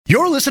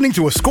You're listening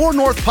to a Score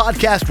North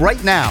podcast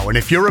right now, and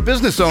if you're a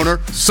business owner,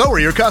 so are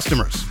your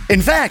customers.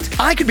 In fact,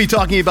 I could be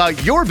talking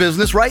about your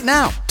business right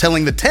now,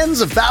 telling the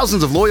tens of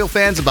thousands of loyal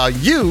fans about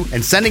you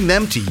and sending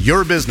them to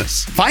your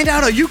business. Find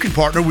out how you can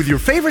partner with your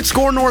favorite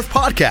Score North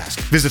podcast.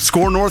 Visit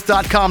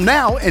scorenorth.com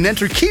now and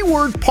enter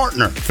keyword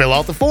partner. Fill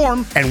out the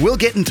form, and we'll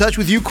get in touch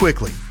with you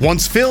quickly.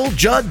 Once Phil,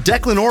 Judd,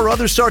 Declan, or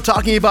others start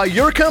talking about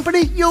your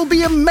company, you'll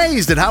be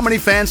amazed at how many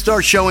fans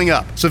start showing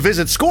up. So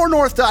visit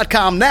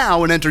scorenorth.com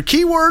now and enter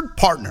keyword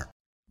partner.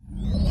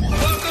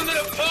 Welcome to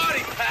the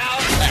party,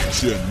 pal!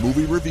 Action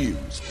Movie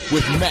Reviews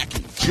with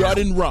Mackie, Judd,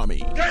 and Rami.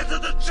 Get to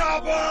the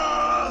chopper!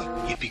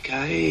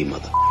 Yippee-ki-yay,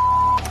 mother...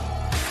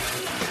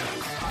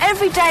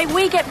 Every day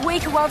we get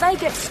weaker while they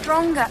get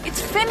stronger.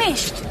 It's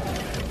finished.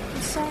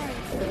 I'm sorry.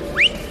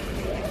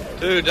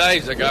 2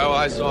 days ago,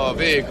 I saw a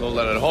vehicle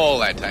that had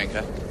hauled that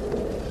tanker.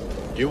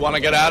 You want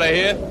to get out of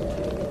here?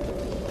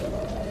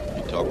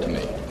 You talk to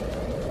me.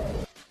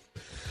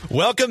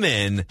 Welcome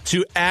in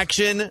to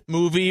Action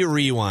Movie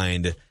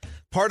Rewind,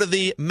 part of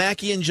the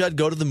Mackie and Judd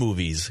Go to the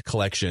Movies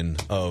collection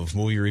of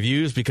movie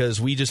reviews, because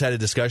we just had a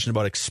discussion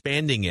about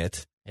expanding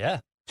it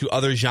to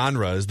other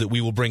genres that we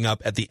will bring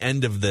up at the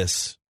end of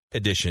this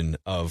edition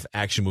of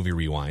Action Movie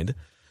Rewind.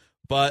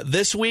 But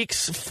this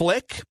week's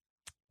flick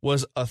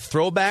was a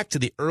throwback to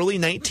the early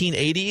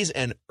 1980s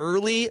and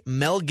early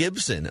Mel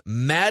Gibson,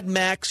 Mad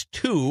Max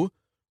 2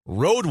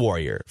 Road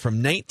Warrior from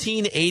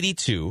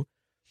 1982.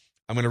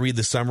 I'm going to read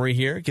the summary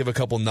here, give a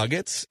couple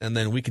nuggets, and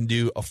then we can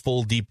do a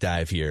full deep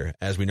dive here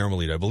as we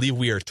normally do. I believe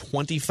we are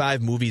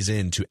 25 movies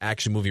into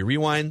Action Movie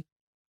Rewind.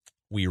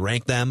 We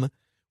rank them.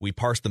 We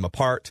parse them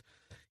apart.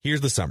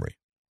 Here's the summary.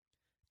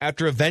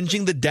 After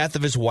avenging the death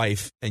of his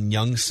wife and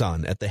young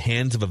son at the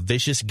hands of a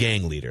vicious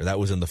gang leader, that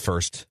was in the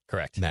first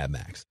Mad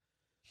Max,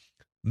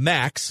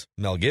 Max,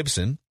 Mel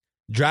Gibson,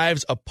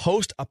 drives the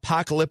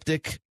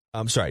post-apocalyptic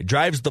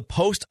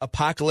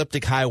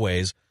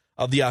highways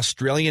of the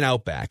Australian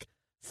outback,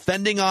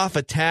 fending off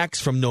attacks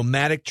from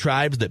nomadic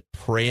tribes that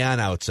prey on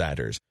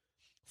outsiders.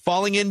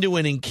 Falling into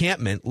an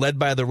encampment led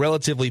by the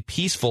relatively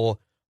peaceful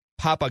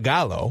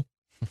Pappagallo,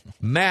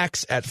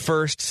 Max at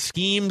first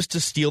schemes to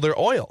steal their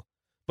oil,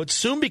 but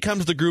soon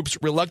becomes the group's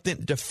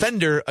reluctant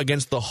defender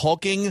against the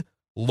hulking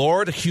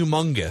Lord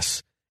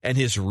Humongous and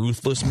his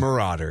ruthless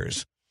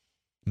marauders.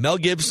 Mel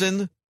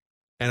Gibson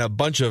and a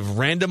bunch of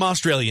random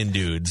Australian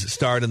dudes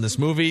starred in this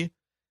movie.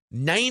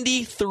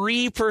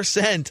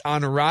 93%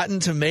 on Rotten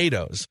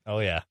Tomatoes. Oh,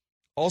 yeah.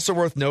 Also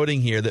worth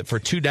noting here that for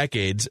 2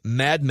 decades,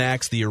 Mad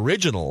Max, the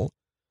original,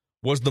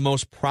 was the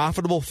most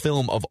profitable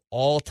film of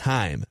all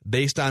time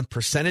based on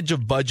percentage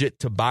of budget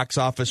to box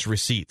office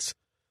receipts.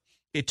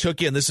 It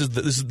took in, this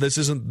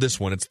isn't this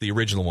one, it's the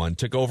original one,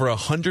 took over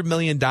 $100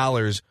 million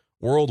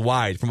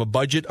worldwide from a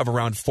budget of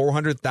around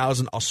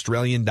 400,000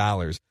 Australian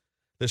dollars.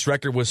 This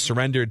record was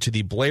surrendered to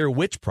the Blair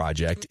Witch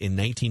Project in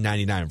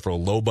 1999 for a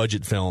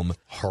low-budget film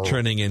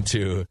turning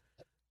into...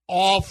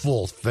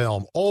 Awful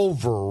film.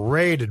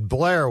 Overrated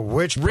Blair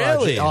Witch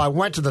Project. Really? Oh, I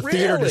went to the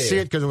theater to see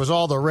it because it was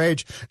all the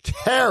rage.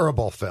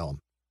 Terrible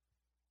film.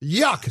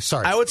 Yuck.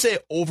 Sorry. I would say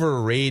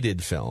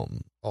overrated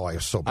film. Oh, I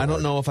was so bored. I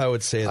don't know if I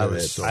would say that.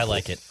 I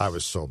like it. I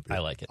was so I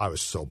like it. I was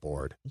so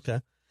bored.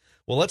 Okay.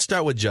 Well, let's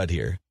start with Judd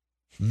here.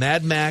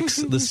 Mad Max,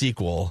 the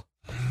sequel.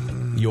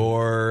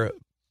 Your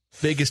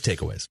biggest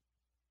takeaways.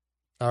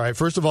 All right.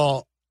 First of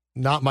all,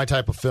 not my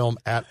type of film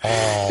at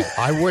all.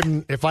 I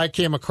wouldn't, if I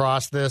came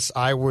across this,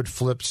 I would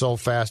flip so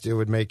fast it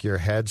would make your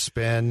head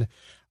spin.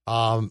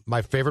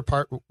 My favorite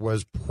part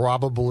was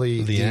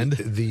probably the end,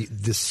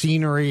 the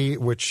scenery,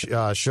 which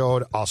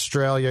showed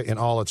Australia in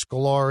all its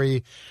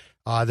glory.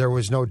 There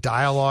was no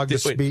dialogue to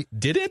speak.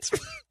 Did it?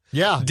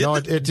 Yeah,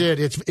 it did.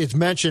 It's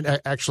mentioned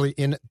actually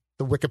in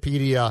the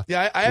Wikipedia.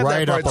 Yeah, I have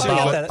right that part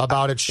up too.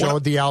 about it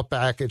showed the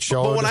outback. It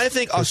showed. But when I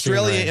think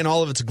Australia scenery. in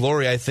all of its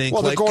glory, I think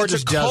the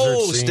gorgeous it's a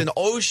coast desert and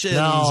oceans.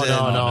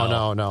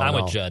 No. I'm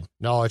with Judd.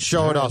 No, it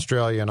showed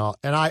Australia and all,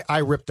 and I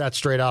ripped that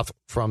straight off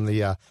from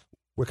the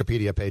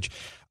Wikipedia page.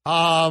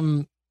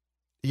 Well,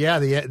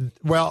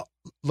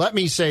 let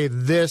me say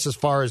this as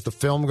far as the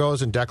film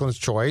goes and Declan's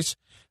choice.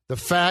 The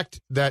fact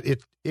that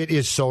it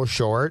is so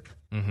short,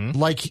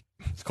 like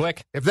it's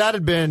quick. If that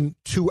had been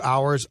 2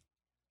 hours,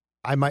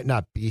 I might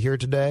not be here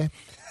today.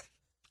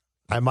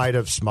 I might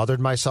have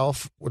smothered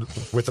myself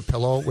with a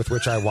pillow with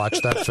which I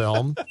watched that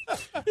film.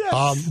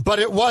 But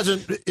it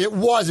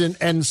wasn't.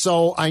 And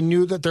so I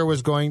knew that there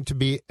was going to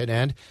be an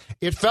end.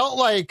 It felt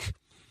like,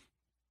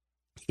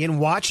 in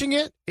watching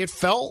it, it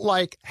felt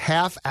like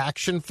half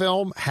action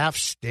film, half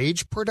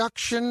stage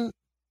production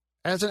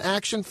as an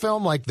action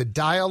film, like the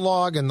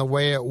dialogue and the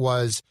way it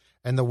was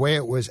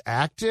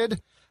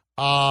acted.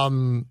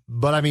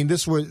 But I mean,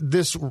 this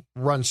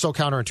runs so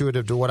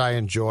counterintuitive to what I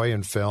enjoy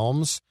in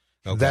films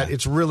that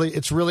it's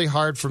really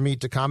hard for me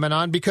to comment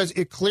on, because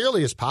it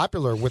clearly is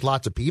popular with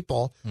lots of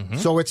people.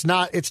 So it's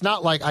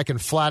not like I can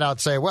flat out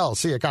say, well,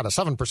 see, it got a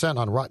 7%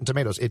 on Rotten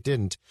Tomatoes. It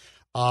didn't.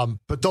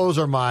 But those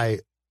are my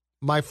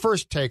my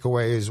first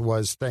takeaways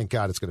was, thank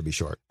God it's going to be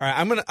short. All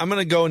right, I'm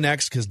gonna go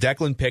next because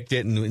Declan picked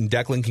it, and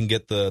Declan can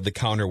get the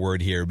counter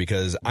word here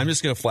because I'm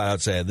just gonna flat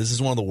out say this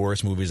is one of the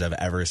worst movies I've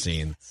ever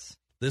seen.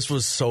 This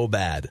was so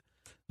bad.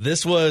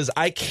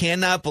 I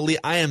cannot believe,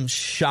 I am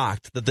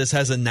shocked that this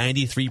has a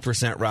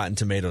 93% Rotten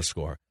Tomatoes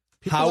score.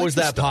 How is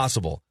that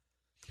possible?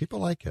 People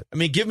like it. I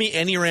mean, give me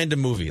any random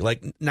movie,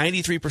 like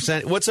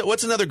 93%.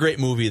 What's another great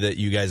movie that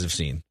you guys have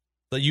seen?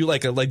 That you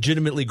like, a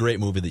legitimately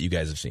great movie that you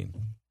guys have seen?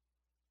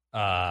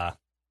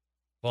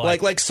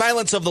 Like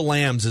Silence of the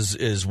Lambs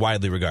is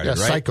widely regarded,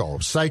 right?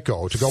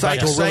 Psycho. To go back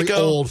to a really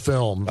old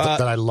film that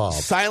I love.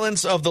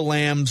 Silence of the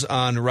Lambs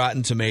on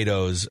Rotten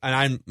Tomatoes,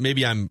 and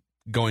I'm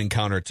going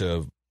counter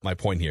to my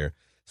point here.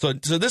 So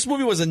this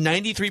movie was a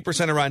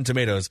 93% of Rotten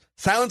Tomatoes.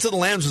 Silence of the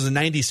Lambs was a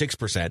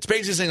 96%. It's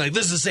basically saying like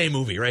this is the same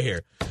movie right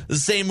here. This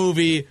is the same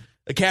movie.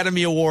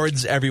 Academy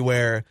Awards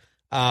everywhere.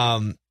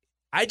 I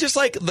just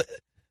like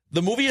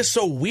the movie is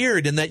so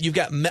weird in that you've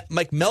got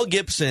like Mel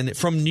Gibson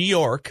from New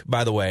York,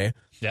 by the way.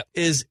 Yep.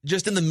 Is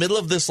just in the middle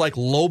of this like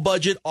low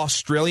budget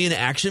Australian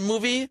action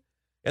movie,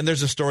 and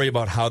there's a story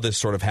about how this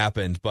sort of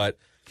happened. But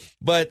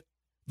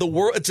the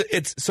world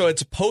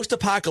it's post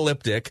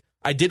apocalyptic.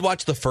 I did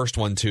watch the first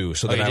one too,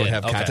 so that I would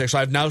have context. Okay. So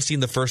I've now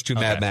seen the first two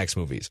Mad Max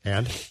movies,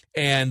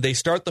 and they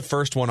start the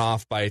first one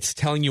off by it's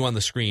telling you on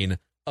the screen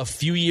a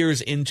few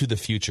years into the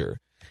future,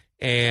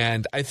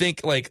 and I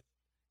think like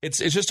it's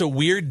just a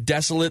weird,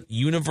 desolate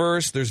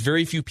universe. There's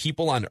very few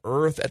people on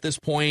Earth at this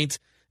point.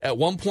 At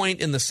one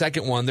point in the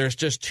second one, there's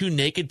just two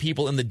naked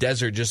people in the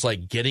desert just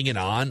like getting it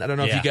on. I don't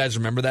know if you guys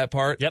remember that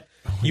part. Yep.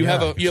 You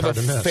have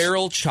a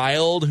feral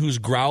child who's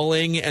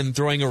growling and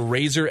throwing a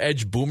razor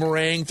edge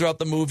boomerang throughout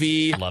the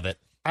movie. Love it.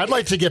 I'd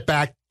like to get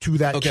back to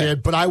that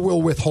kid, but I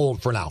will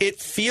withhold for now. It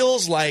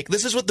feels like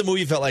this is what the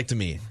movie felt like to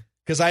me.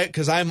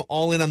 Because I'm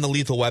all in on the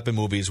Lethal Weapon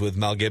movies with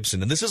Mel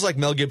Gibson, and this is like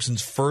Mel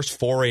Gibson's first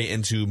foray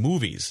into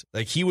movies.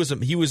 Like he was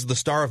the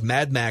star of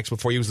Mad Max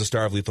before he was the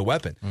star of Lethal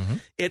Weapon. Mm-hmm.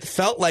 It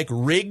felt like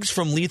Riggs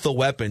from Lethal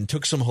Weapon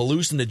took some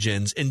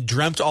hallucinogens and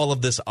dreamt all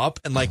of this up,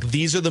 and like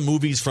these are the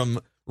movies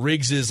from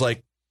Riggs's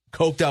like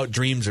coked out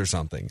dreams or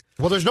something.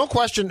 Well, there's no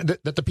question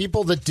that the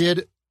people that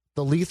did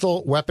the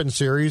Lethal Weapon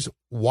series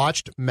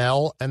watched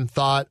Mel and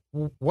thought,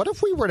 what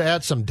if we were to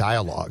add some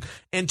dialogue?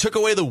 And took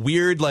away the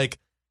weird like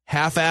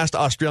half-assed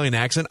Australian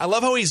accent. I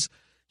love how he's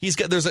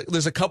got there's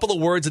a couple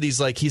of words that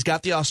he's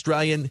got the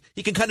Australian.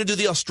 He can kind of do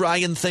the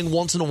Australian thing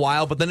once in a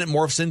while, but then it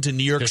morphs into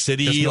New York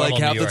City like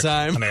half the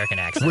time. American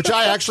accent, which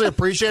I actually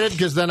appreciated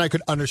because then I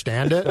could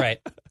understand it. Right?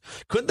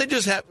 Couldn't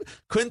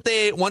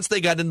they once they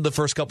got into the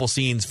first couple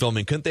scenes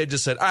filming? Couldn't they have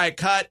just said, "All right,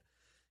 cut.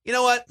 You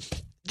know what?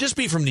 Just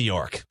be from New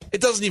York.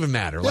 It doesn't even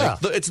matter. Yeah.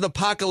 Like it's an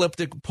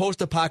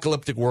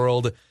post-apocalyptic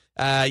world."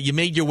 You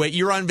made your way.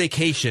 You're on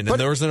vacation, and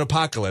there was an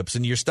apocalypse,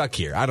 and you're stuck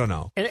here. I don't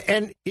know.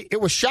 And it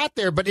was shot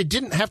there, but it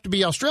didn't have to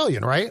be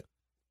Australian, right?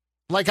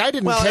 Like I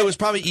didn't. Well, it was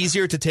probably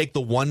easier to take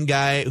the one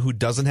guy who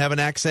doesn't have an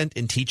accent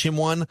and teach him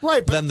one,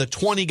 right? Than the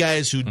 20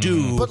 guys who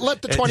do. But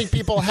let the 20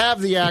 people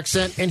have the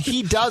accent, and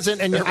he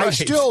doesn't, and I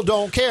still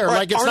don't care. Right.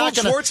 Like it's Arnold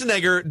not going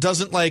Schwarzenegger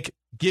doesn't like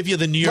give you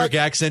the New York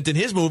accent in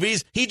his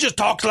movies. He just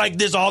talks like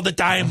this all the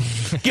time.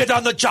 Get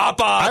on the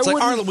chopper. It's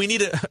like Arnold. We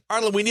need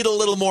a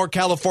little more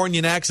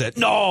Californian accent.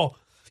 No.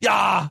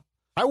 Yeah.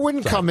 I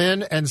wouldn't come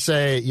in and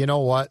say, you know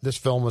what, this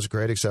film was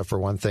great except for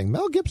one thing.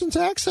 Mel Gibson's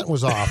accent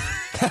was off.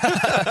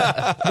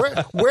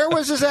 Where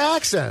was his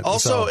accent?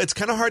 Also, it's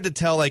kind of hard to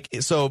tell. Like,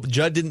 so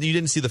Judd you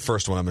didn't see the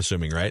first one, I'm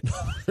assuming, right?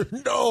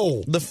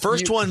 No. The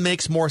first one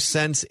makes more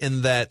sense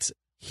in that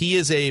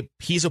he's a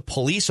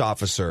police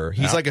officer.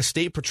 He's like a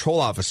state patrol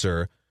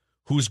officer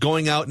who's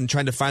going out and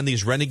trying to find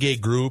these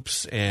renegade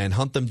groups and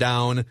hunt them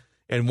down.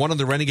 And one of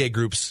the renegade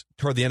groups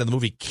toward the end of the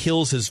movie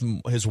kills his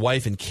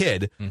wife and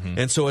kid,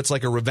 and so it's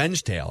like a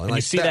revenge tale. And like,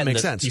 you see that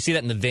makes sense. You see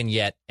that in the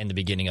vignette in the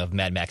beginning of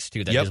Mad Max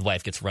 2 that his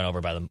wife gets run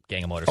over by the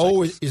gang of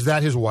motorcycles. Oh, is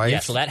that his wife? Yeah,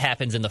 so that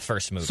happens in the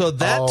first movie. So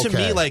that to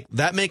me, like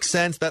that makes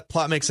sense. That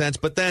plot makes sense.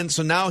 But then,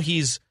 so now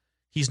he's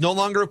no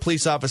longer a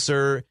police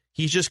officer.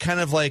 He's just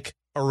kind of like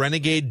a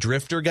renegade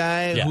drifter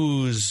guy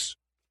who's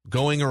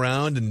going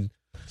around and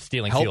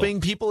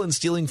helping people and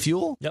stealing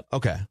fuel. Yep.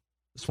 Okay.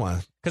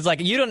 Because like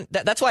you don't.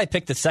 That's why I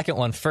picked the second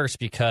one first,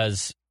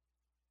 because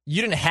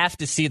you didn't have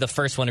to see the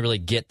first one to really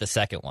get the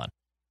second one.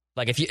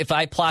 Like if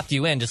I plopped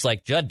you in just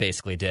like Judd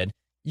basically did,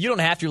 you don't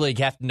have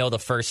to know the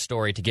first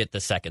story to get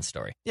the second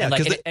story. Yeah,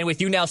 and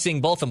with you now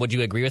seeing both of them, would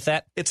you agree with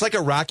that? It's like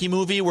a Rocky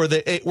movie where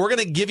we're going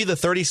to give you the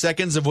 30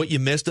 seconds of what you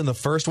missed in the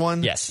first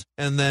one. Yes,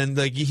 and then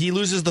like he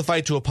loses the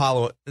fight to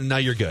Apollo, and now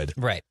you're good.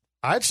 Right.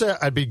 I'd say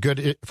I'd be good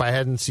if I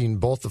hadn't seen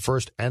both the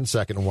first and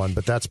second one,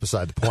 but that's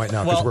beside the point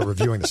now because we're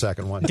reviewing the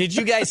second one. Did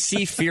you guys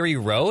see Fury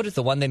Road,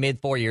 the one they made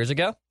 4 years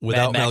ago?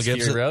 Without Mad Max Mel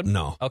Gibson? Fury Road?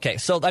 No. Okay,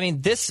 so I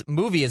mean, this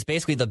movie is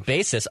basically the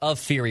basis of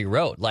Fury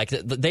Road. Like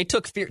they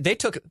took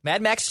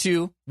Mad Max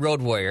 2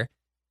 Road Warrior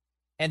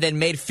and then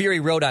made Fury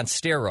Road on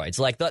steroids.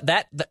 Like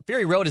that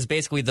Fury Road is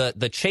basically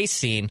the chase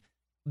scene,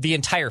 the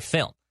entire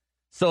film.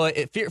 So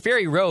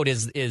Fury Road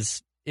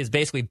is is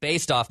basically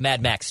based off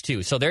Mad Max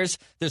 2. So there's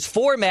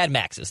 4 Mad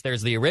Maxes.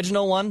 There's the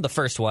original one, the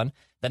first one.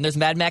 Then there's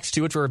Mad Max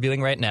 2, which we're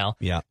reviewing right now.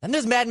 Yeah. Then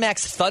there's Mad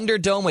Max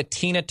Thunderdome with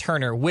Tina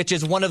Turner, which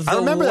is one of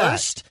the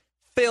worst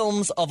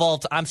films of all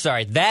time. I'm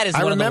sorry, that is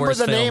one of the worst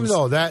films. I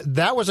remember the name, though.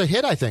 That was a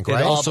hit, I think,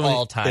 right? Of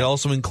all time. It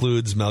also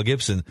includes Mel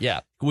Gibson. Yeah.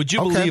 Would you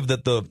believe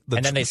that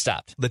and then they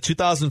stopped. The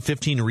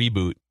 2015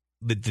 reboot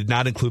that did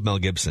not include Mel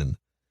Gibson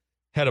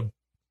had a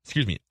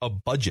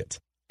budget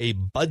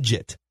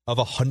of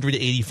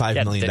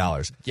 $185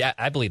 million. Yeah,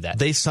 I believe that.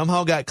 They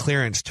somehow got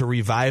clearance to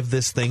revive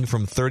this thing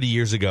from 30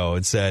 years ago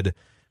and said,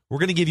 we're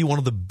going to give you one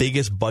of the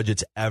biggest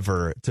budgets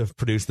ever to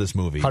produce this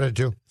movie. How did it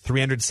do?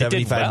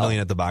 $375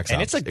 million at the box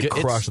office. And it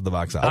crushed at the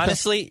box office.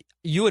 Honestly,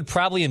 you would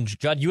probably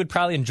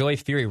enjoy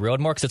Fury Road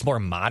more because it's more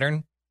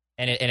modern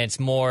and it's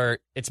more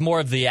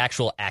of the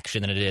actual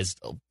action than it is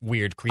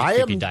weird,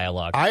 creepy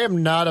dialogue. I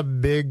am not a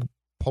big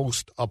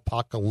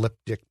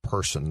post-apocalyptic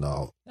person,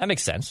 though. That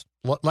makes sense.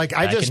 Like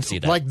I just can see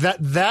that. Like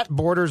that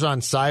borders on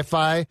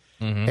sci-fi,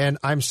 and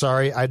I'm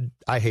sorry,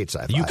 I hate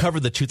sci-fi. You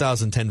covered the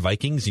 2010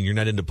 Vikings, and you're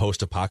not into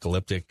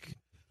post-apocalyptic.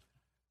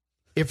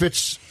 If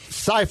it's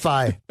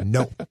sci-fi,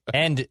 no.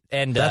 And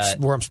that's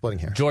where I'm splitting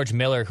here. George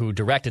Miller, who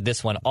directed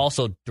this one,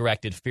 also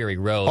directed Fury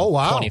Road.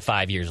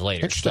 25 years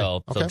later.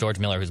 So George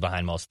Miller, who's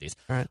behind most of these.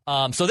 All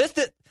right. So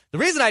the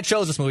reason I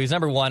chose this movie is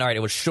number one. All right,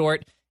 it was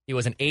short. It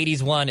was an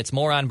 80s one. It's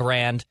more on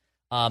brand.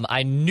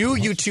 I knew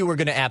you two were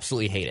going to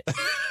absolutely hate it.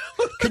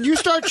 Can you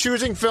start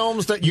choosing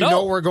films that you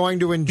know we're going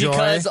to enjoy?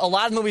 Because a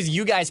lot of movies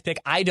you guys pick,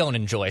 I don't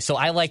enjoy. So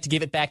I like to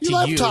give it back to you.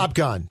 You love Top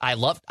Gun. I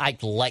liked Top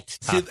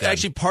Gun.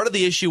 Actually, part of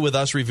the issue with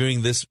us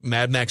reviewing this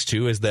Mad Max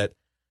 2 is that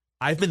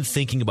I've been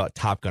thinking about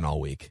Top Gun all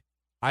week.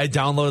 I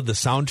downloaded the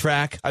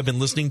soundtrack. I've been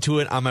listening to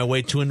it on my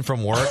way to and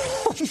from work.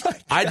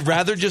 I'd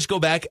rather just go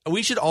back.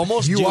 We should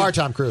almost You are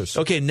Tom Cruise.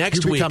 Okay,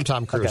 next week. You become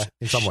Tom Cruise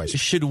in some ways.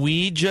 Should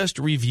we just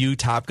review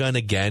Top Gun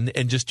again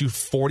and just do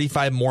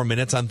 45 more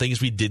minutes on things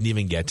we didn't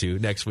even get to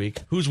next week?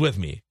 Who's with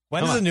me?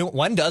 When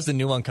does the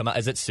new one come out?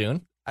 Is it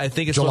soon? I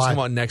think it's supposed to come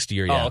out next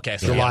year. Yeah. Oh, okay.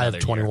 So July of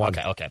 21.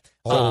 Okay.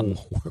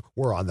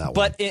 We're on that one.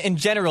 But in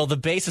general, the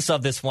basis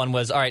of this one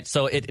was all right.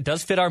 So it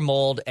does fit our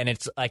mold, and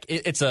it's like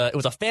it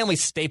was a family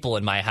staple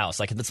in my house.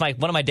 Like it's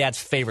one of my dad's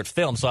favorite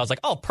films. So I was like,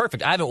 oh,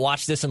 perfect. I haven't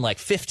watched this in like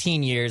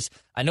 15 years.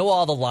 I know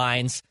all the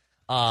lines.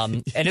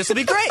 And this will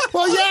be great.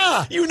 Well,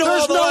 yeah. You know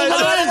There's all the no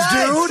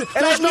lines, dude.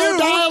 There's no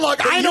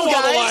dialogue. I know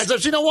all the lines.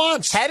 I've seen it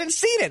once. Hadn't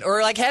seen it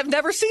or have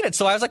never seen it.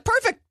 So I was like,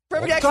 perfect.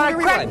 Got a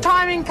cracked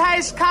timing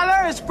case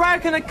cover. It's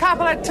broken a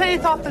couple of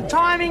teeth off the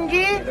timing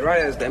gear. The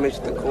radiator's damaged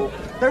at the core.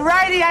 The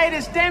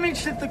radiator's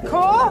damaged at the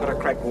core. It's got a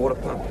cracked water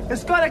pump.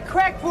 It's got a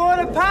cracked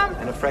water pump.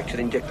 And a fractured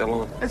injector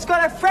line. It's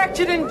got a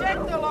fractured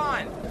injector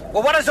line.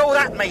 Well, what does all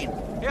that mean?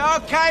 Yeah,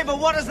 okay, but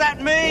what does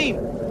that mean?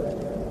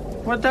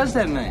 What does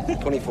that mean?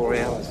 24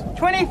 hours.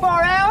 24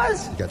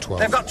 hours? You got 12.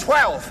 They've got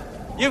 12.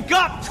 You've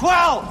got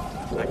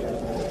 12.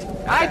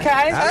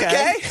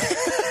 Okay.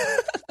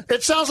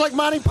 It sounds like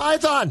Monty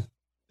Python.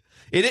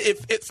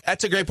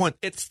 That's a great point.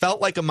 It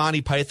felt like a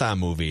Monty Python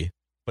movie,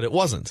 but it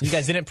wasn't. You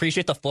guys didn't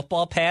appreciate the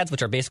football pads,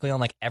 which are basically on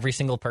like every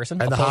single person,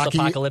 and the hockey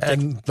goalie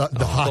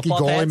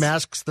pads?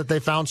 masks that they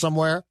found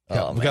somewhere.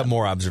 Yeah, we got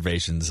more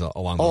observations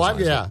along those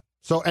lines. Yeah.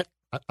 So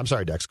I'm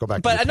sorry, Dex. Go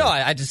back. But no,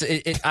 I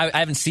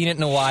haven't seen it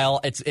in a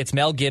while. It's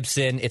Mel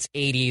Gibson. It's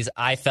 80s.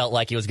 I felt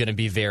like it was going to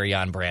be very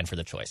on brand for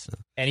the choice,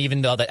 and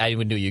even though that I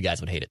knew you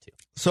guys would hate it too.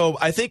 So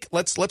I think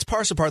let's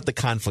parse apart the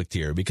conflict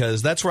here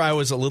because that's where I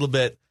was a little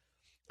bit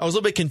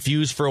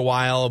confused for a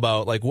while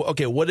about like,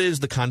 okay, what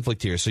is the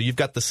conflict here? So you've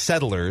got the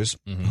settlers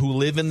who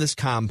live in this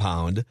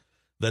compound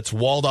that's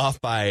walled off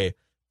by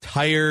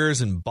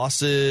tires and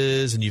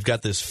buses, and you've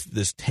got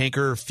this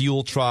tanker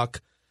fuel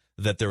truck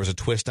that there was a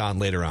twist on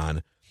later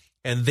on,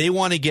 and they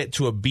want to get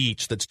to a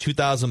beach that's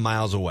 2,000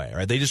 miles away,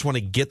 right? They just want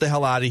to get the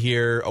hell out of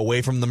here,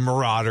 away from the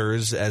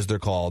Marauders, as they're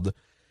called,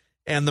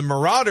 and the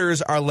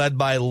Marauders are led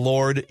by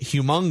Lord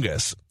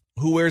Humongous,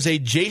 who wears a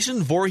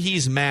Jason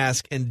Voorhees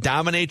mask and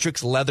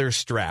dominatrix leather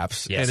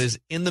straps and is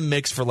in the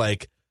mix for,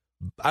 like,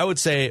 I would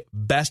say,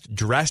 best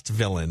dressed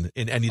villain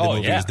in any of the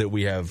movies that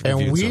we have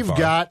reviewed. And we've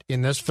got,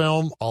 in this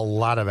film, a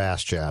lot of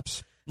ass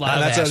chaps.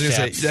 That's what I was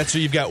going to say. That's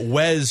where you've got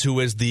Wes, who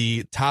is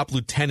the top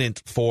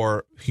lieutenant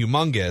for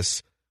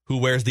Humongous, who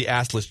wears the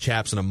assless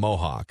chaps and a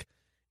mohawk.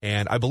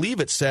 And I believe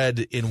it said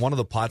in one of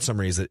the plot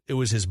summaries that it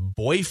was his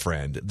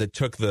boyfriend that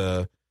took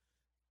the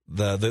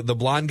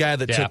blonde guy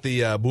that took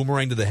the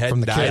boomerang to the head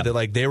and died. That,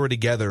 like, they were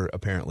together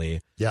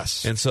apparently.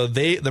 Yes. And so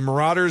the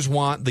Marauders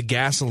want the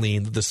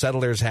gasoline that the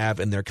settlers have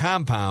in their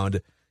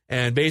compound,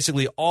 and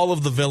basically all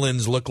of the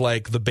villains look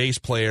like the bass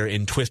player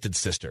in Twisted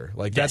Sister.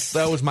 Like that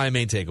was my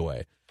main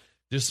takeaway.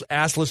 Just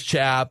assless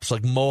chaps,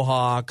 like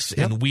mohawks,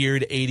 and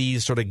weird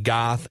 80s sort of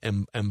goth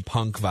and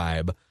punk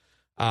vibe.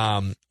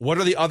 What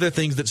are the other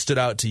things that stood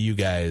out to you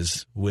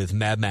guys with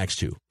Mad Max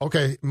 2?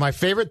 Okay, my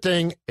favorite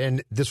thing,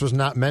 and this was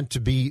not meant to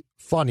be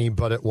funny,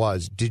 but it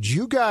was. Did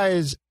you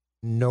guys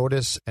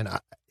notice, and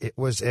it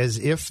was as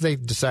if they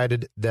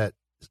decided that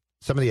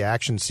some of the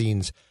action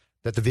scenes,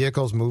 that the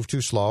vehicles move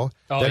too slow?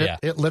 Oh, that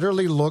it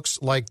literally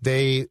looks like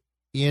they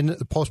in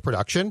the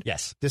post-production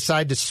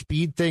decide to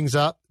speed things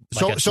up.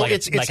 It's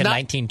like not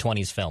a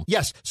 1920s film.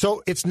 Yes.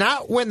 So it's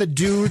not when the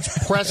dudes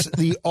press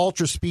the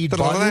ultra speed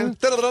button.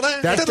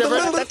 That's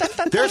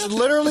different. There's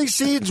literally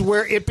scenes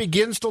where it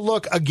begins to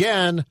look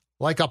again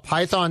like a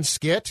Python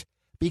skit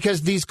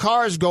because these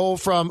cars go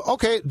from,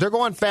 okay, they're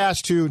going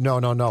fast to no,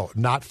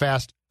 not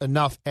fast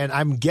enough. And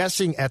I'm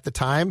guessing at the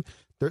time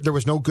there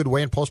was no good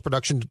way in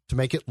post-production to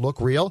make it look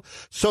real.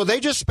 So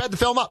they just sped the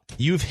film up.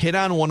 You've hit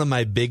on one of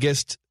my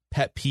biggest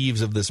pet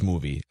peeves of this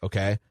movie,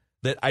 okay?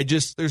 That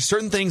there's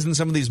certain things in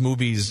some of these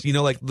movies, you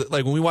know, like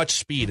when we watch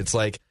Speed, it's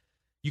like,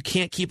 you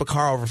can't keep a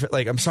car over,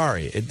 like, I'm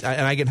sorry, and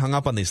I get hung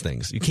up on these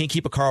things. You can't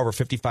keep a car over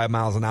 55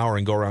 miles an hour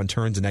and go around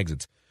turns and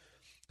exits.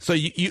 So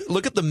you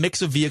look at the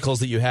mix of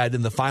vehicles that you had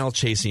in the final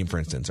chase scene, for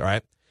instance, all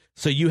right?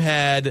 So you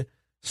had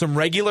some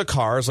regular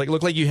cars, like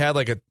looked like you had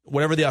like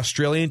whatever the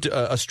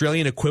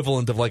Australian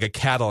equivalent of like a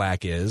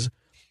Cadillac is.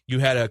 You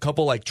had a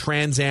couple like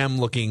Trans Am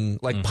looking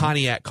like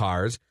Pontiac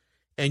cars,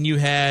 and you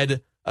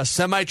had a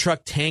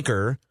semi-truck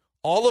tanker,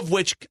 all of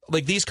which,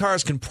 like, these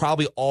cars can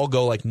probably all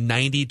go like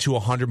 90 to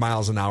 100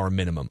 miles an hour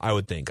minimum, I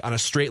would think, on a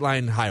straight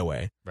line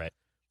highway. Right.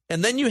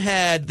 And then you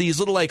had these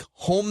little like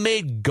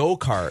homemade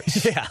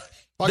go-karts. Yeah.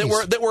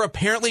 That were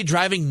apparently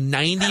driving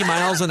 90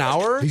 miles an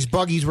hour. These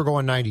buggies were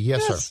going 90.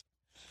 Yes, sir.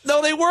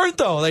 No, they weren't,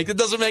 though. Like, it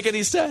doesn't make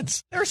any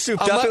sense. They were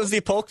souped up. It was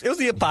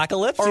the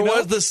apocalypse. Or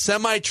was the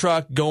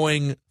semi-truck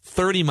going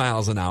 30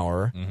 miles an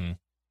hour? Mm-hmm.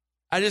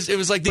 It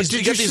was like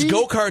these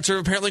go-karts are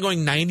apparently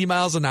going 90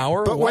 miles an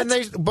hour. But when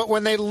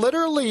they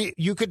literally,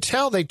 you could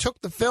tell they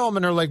took the film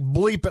and they're like,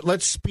 bleep it,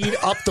 let's speed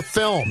up the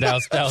film. that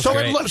was so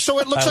great. So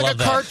it looks like a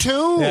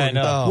cartoon, yeah, I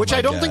know. which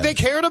I don't think they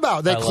cared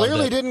about. They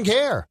clearly didn't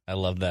care. I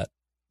love that.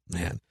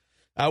 Man.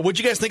 What'd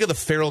you guys think of the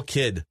feral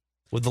kid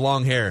with the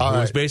long hair? Who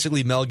was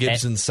basically Mel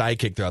Gibson's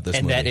sidekick throughout this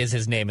movie. And that is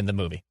his name in the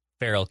movie.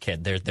 Feral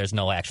Kid. There's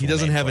no actual He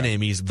doesn't name have a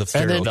name. He's the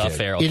Feral Kid. The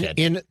Feral Kid.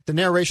 In the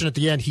narration at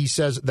the end, he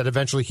says that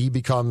eventually he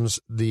becomes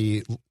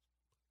the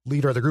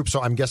leader of the group.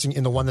 So I'm guessing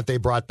in the one that they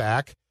brought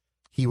back,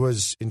 he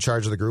was in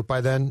charge of the group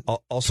by then.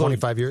 Also,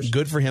 25 years.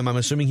 Good for him. I'm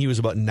assuming he was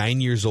about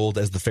 9 years old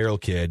as the Feral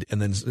Kid,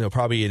 and then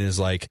probably in his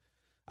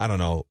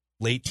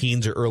late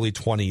teens or early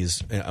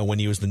 20s when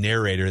he was the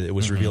narrator. That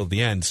was revealed at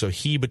the end. So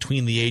he,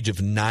 between the age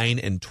of 9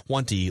 and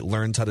 20,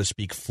 learns how to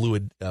speak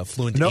fluent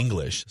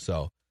English.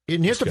 So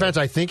in his defense,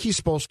 I think he's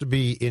supposed to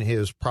be in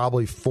his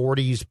probably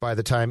 40s by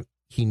the time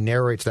he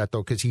narrates that,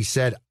 though, because he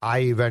said, I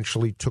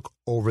eventually took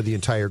over the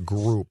entire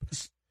group.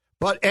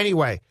 But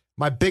anyway,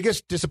 my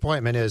biggest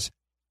disappointment is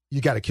you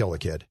got to kill the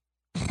kid.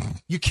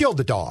 You killed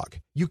the dog.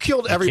 You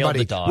killed everybody.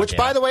 Killed the dog, which,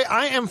 by the way,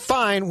 I am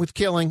fine with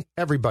killing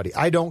everybody.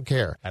 I don't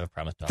care. I have a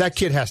problem with dogs. That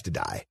kid has to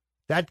die.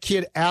 That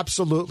kid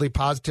absolutely,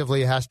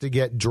 positively has to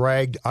get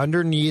dragged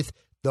underneath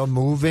the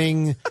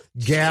moving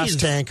gas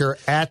tanker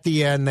at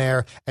the end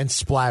there and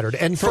splattered.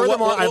 And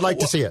furthermore, I'd like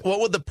to see it. What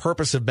would the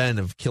purpose have been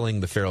of killing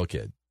the feral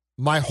kid?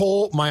 My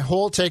whole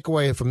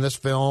takeaway from this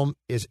film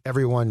is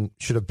everyone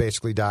should have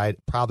basically died,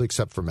 probably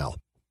except for Mel.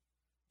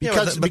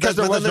 Because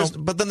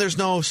then there's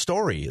no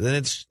story. Then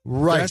it's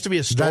right. There has to be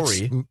a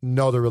story.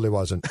 No, there really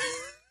wasn't.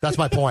 That's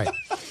my point.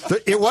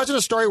 It wasn't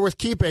a story worth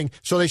keeping,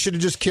 so they should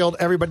have just killed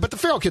everybody. But the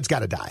feral kid's got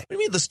to die. What do you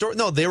mean the story?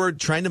 No, they were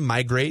trying to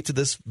migrate to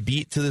this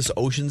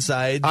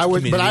oceanside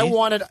community. But I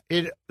wanted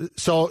it.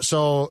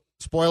 So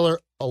spoiler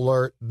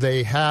alert: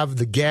 they have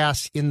the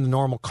gas in the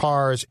normal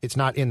cars. It's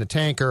not in the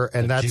tanker,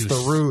 and that's the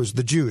ruse,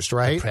 the juice,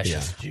 right? The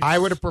precious juice. I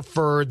would have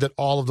preferred that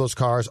all of those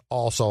cars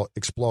also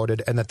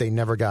exploded and that they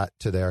never got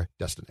to their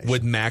destination.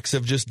 Would Max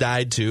have just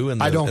died too?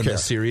 And I don't care. The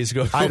series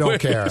go. I don't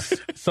care.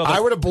 I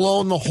would have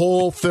blown the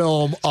whole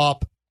film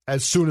up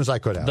as soon as I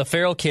could have. The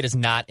feral kid is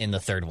not in the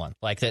third one.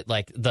 Like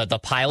the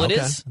pilot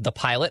is the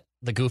pilot,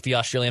 the goofy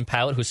Australian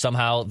pilot who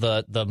somehow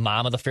the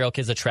mom of the feral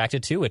kid is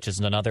attracted to, which is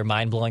another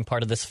mind-blowing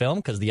part of this film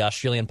because the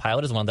Australian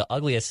pilot is one of the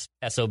ugliest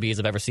SOBs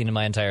I've ever seen in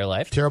my entire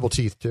life. Terrible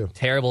teeth too.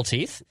 Terrible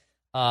teeth.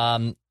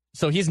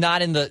 So he's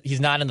not in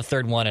the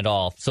third one at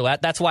all. So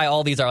that's why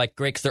all these are like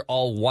great because they're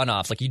all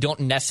one-offs. Like you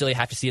don't necessarily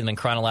have to see them in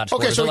chronological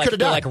order. Okay, so he could have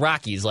died. They're like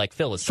Rockies, like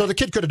Phil was. So the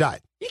kid could have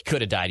died. He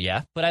could have died,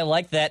 yeah. But I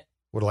like that.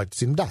 Would have liked to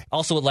see him die.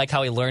 Also would like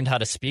how he learned how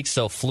to speak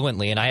so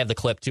fluently, and I have the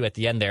clip too at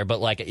the end there.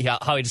 But like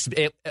how he just,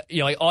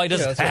 all he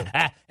does is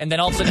and then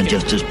all of a sudden. And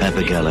just as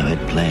Papagallo had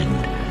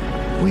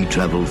planned, we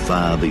travelled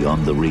far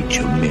beyond the reach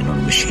of men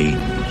and machines.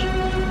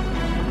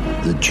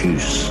 The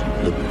juice,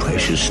 the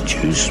precious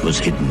juice, was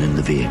hidden in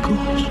the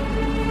vehicles.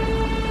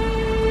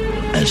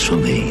 As for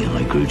me,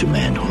 I grew to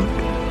manhood.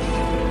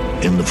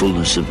 In the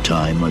fullness of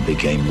time, I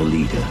became the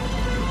leader,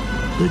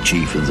 the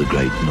chief of the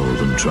great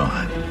northern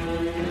tribe.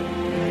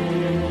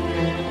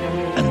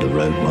 And a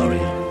road warrior.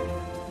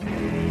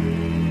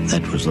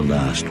 That was the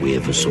last we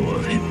ever saw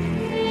of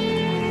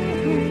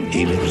him.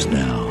 He lives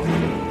now,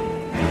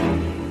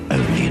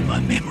 only in my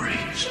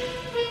memories.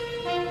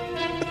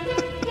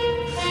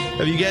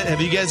 Have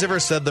you guys ever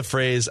said the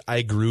phrase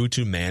 "I grew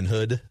to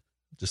manhood"?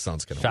 Just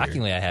sounds kind of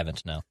shockingly weird. I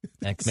haven't. No,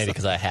 maybe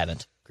because I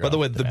haven't. By the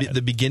way,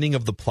 the beginning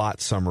of the plot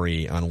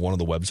summary on one of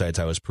the websites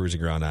I was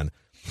perusing around on,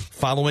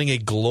 Following a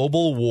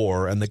global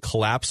war and the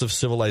collapse of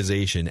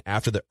civilization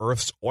after the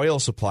Earth's oil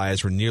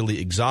supplies were nearly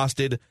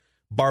exhausted,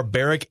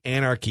 barbaric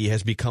anarchy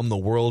has become the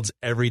world's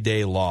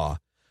everyday law.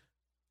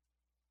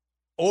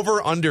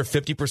 Over under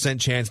 50%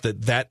 chance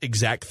that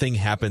exact thing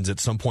happens at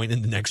some point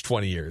in the next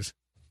 20 years.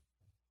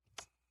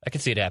 I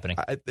can see it happening.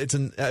 I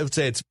would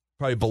say it's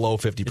probably below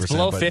 50%. It's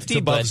below 50, it's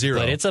above zero.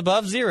 But it's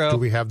above zero. Do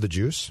we have the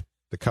juice?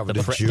 The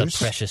coveted juice?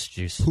 The precious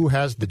juice. Who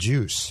has the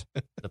juice?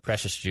 The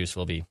precious juice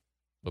will be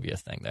a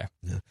thing there.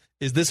 Yeah.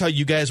 Is this how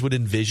you guys would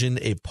envision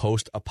a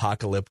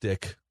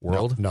post-apocalyptic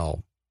world?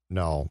 No,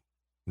 not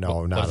at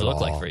all. What does it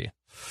look like for you?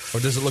 Or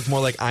does it look more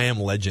like I Am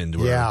Legend?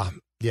 Yeah.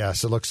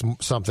 Yes, it looks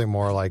something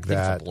more like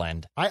that. It's a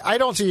blend. I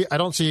don't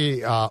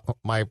see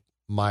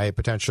my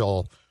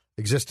potential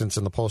existence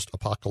in the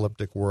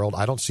post-apocalyptic world.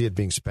 I don't see it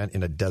being spent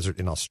in a desert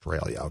in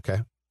Australia. Okay.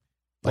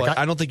 Like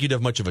I don't think you'd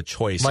have much of a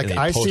choice in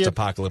a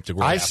post-apocalyptic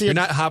world. You're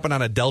not hopping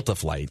on a Delta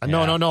flight.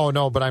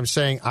 No. But I'm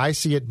saying I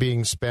see it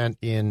being spent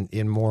in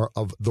more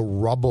of the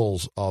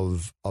rubbles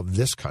of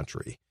this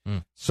country.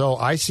 So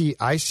I see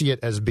it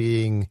as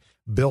being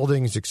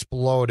buildings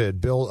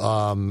exploded,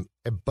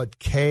 but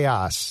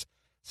chaos.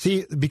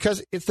 See,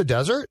 because it's the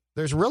desert,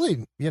 there's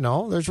really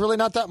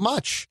not that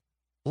much.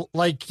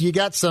 Like you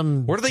got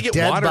some where do they get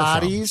dead water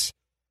bodies.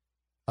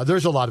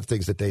 There's a lot of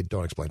things that they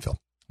don't explain, Phil.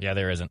 Yeah,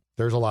 there isn't.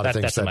 There's a lot of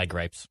things. That's my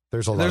gripes.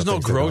 There's no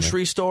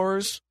grocery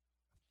stores.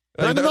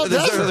 Are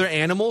there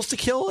animals to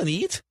kill and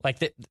eat?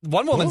 Like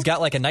one woman's got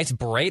like a nice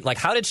braid. Like,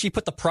 how did she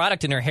put the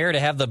product in her hair to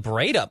have the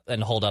braid up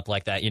and hold up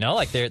like that? You know,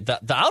 like the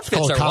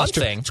outfits are one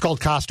thing. It's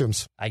called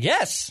costumes. I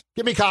guess.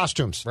 Give me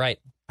costumes. Right.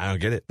 I don't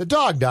get it. The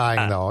dog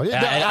dying though.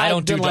 I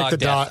don't do dog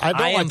death. I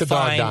don't like the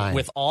dog dying.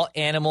 With all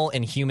animal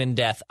and human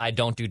death, I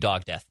don't do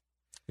dog death.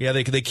 Yeah,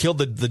 they killed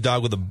the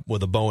dog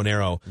with a bow and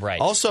arrow. Right.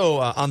 Also,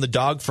 on the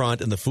dog front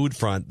and the food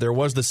front, there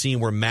was the scene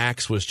where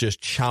Max was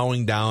just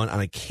chowing down on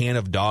a can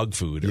of dog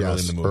food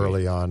early in the movie.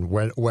 Early on,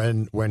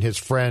 when his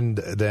friend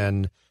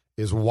then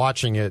is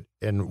watching it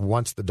and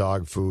wants the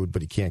dog food,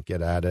 but he can't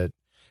get at it.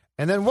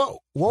 And then what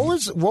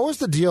was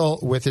the deal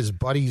with his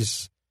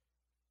buddy's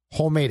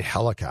homemade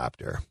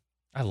helicopter?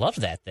 I love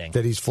that thing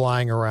that he's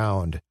flying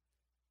around.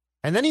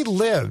 And then he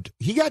lived.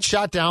 He got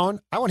shot down.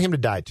 I want him to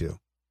die too.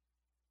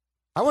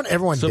 I want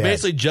everyone dead. So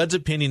basically, Judd's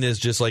opinion is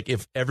just like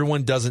if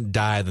everyone doesn't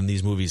die, then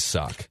these movies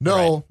suck.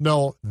 No,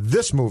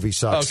 this movie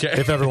sucks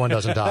if everyone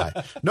doesn't die.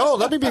 No,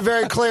 let me be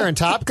very clear. In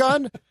Top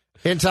Gun,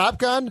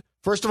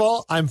 first of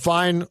all, I'm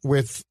fine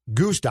with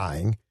Goose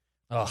dying,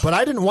 but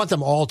I didn't want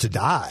them all to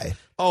die.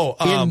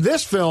 In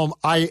this film,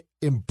 I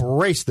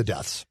embrace the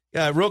deaths.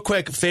 Real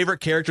quick, favorite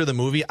character of the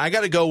movie? I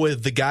got to go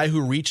with the guy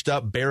who reached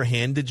up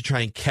barehanded to try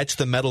and catch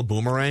the metal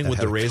boomerang with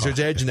the razor's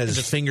edge and had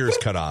his fingers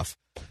cut off.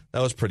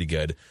 That was pretty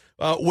good.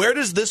 Where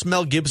does this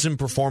Mel Gibson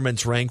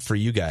performance rank for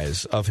you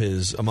guys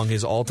among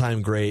his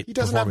all-time great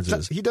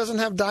performances? He doesn't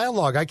have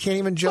dialogue. I can't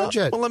even judge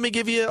it. Well,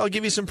 I'll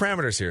give you some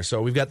parameters here.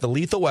 So we've got the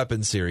Lethal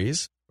Weapon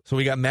series. So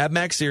we got Mad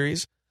Max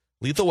series,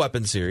 Lethal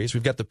Weapon series.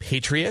 We've got The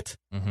Patriot.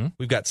 Mm-hmm.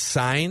 We've got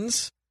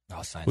Signs.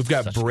 Signs. We've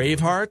got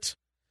Braveheart.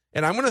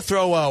 And I'm going to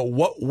throw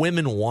What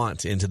Women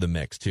Want into the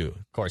mix, too.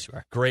 Of course you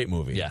are. Great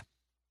movie. Yeah.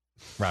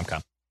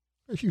 Rom-com.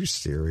 Are you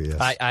serious?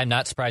 I'm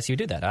not surprised you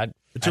did that.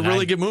 It's a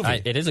really good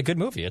movie. It is a good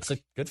movie. It's a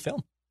good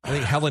film. I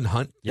think Helen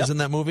Hunt is in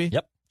that movie.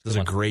 Yep. Does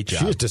a great job.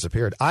 She has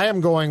disappeared. I am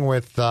going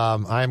with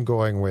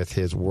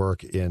his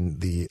work in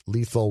the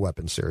Lethal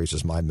Weapon series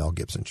as my Mel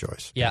Gibson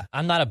choice. Yeah,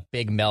 I'm not a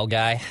big Mel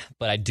guy,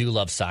 but I do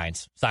love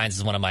Signs. Signs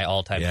is one of my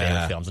all-time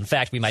favorite films. In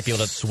fact, we might be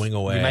able to swing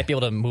away. We might be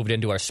able to move it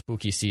into our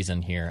spooky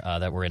season here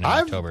that we're in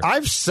October.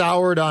 I've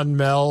soured on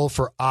Mel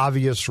for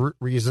obvious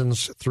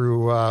reasons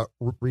through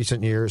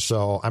recent years,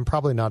 so I'm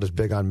probably not as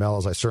big on Mel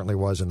as I certainly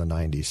was in the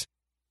 90s.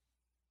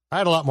 I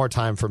had a lot more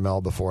time for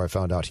Mel before I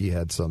found out he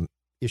had some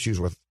issues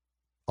with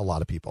a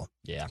lot of people.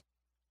 Yeah.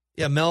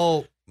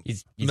 Mel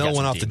went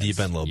off the deep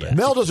end a little bit.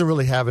 Mel doesn't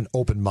really have an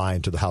open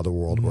mind to how the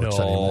world works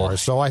anymore.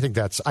 So I think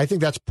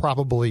that's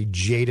probably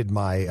jaded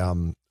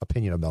my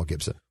opinion of Mel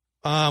Gibson.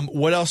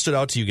 What else stood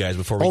out to you guys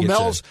before we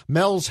get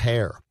Mel's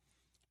hair.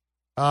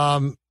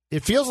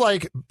 It feels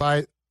like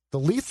by the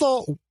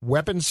Lethal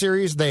Weapon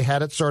series, they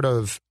had it sort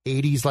of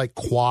 80s like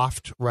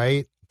coiffed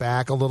right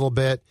back a little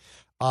bit.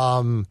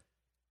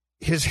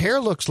 His hair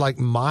looks like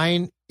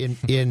mine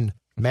in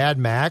Mad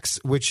Max,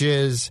 which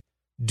is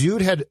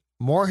dude had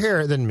more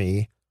hair than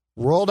me,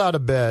 rolled out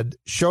of bed,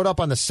 showed up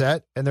on the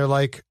set, and they're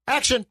like,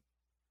 action.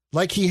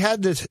 Like he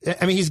had this,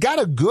 I mean, he's got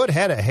a good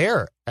head of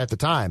hair at the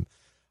time,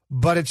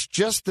 but it's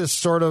just this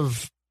sort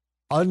of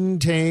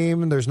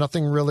untamed. There's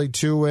nothing really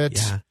to it.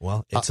 Yeah,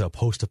 well, it's a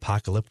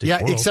post-apocalyptic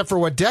world. Except for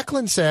what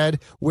Declan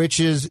said,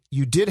 which is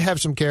you did have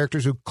some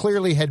characters who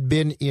clearly had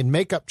been in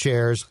makeup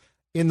chairs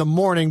in the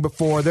morning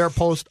before their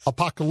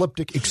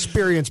post-apocalyptic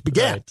experience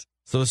began. Right.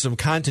 So there's some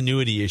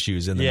continuity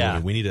issues in the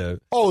movie. We need to...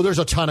 Oh, there's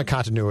a ton of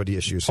continuity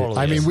issues here.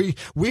 Totally I mean,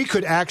 we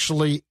could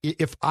actually,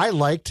 if I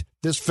liked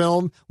this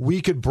film,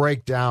 we could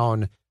break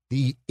down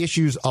the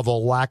issues of a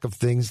lack of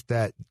things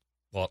that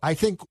I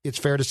think it's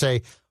fair to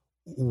say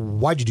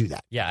why'd you do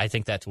that? Yeah, I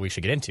think that's what we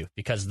should get into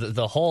because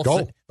the whole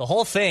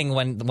thing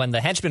when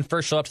the henchmen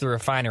first show up to the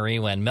refinery,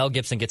 when Mel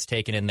Gibson gets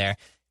taken in there,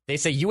 they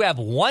say you have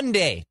 1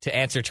 day to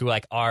answer to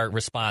like our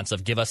response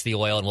of give us the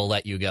oil and we'll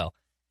let you go.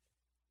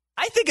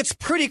 I think it's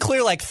pretty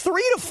clear like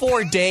 3 to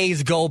 4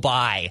 days go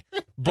by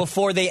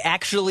before they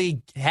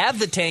actually have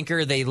the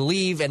tanker, they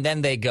leave, and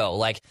then they go.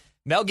 Like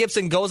Mel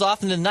Gibson goes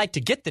off in the night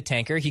to get the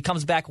tanker. He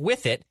comes back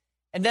with it.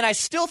 And then I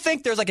still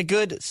think there's like a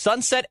good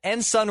sunset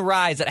and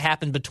sunrise that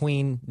happened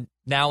between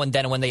now and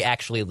then when they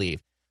actually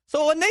leave.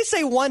 So when they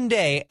say 1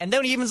 day, and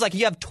then even's like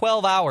you have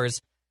 12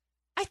 hours,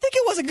 I think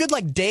it was a good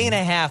like day and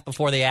a half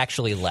before they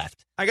actually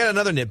left. I got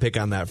another nitpick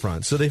on that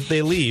front. So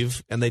they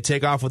leave and they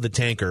take off with the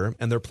tanker,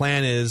 and their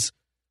plan is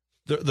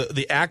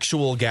the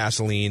actual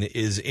gasoline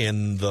is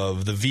in the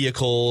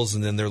vehicles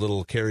and then their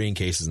little carrying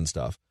cases and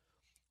stuff.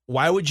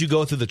 Why would you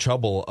go through the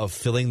trouble of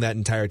filling that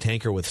entire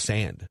tanker with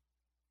sand?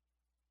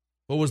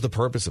 What was the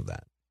purpose of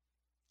that?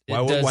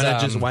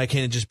 Why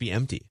can't it just be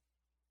empty?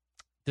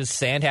 Does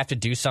sand have to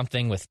do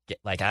something with,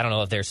 like, I don't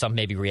know if there's some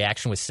maybe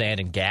reaction with sand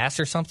and gas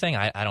or something.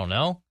 I don't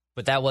know.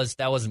 But that was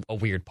a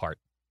weird part.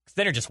 Because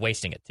then they're just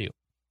wasting it too.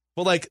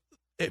 Well, like,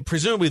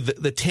 presumably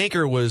the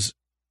tanker was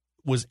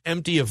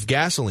empty of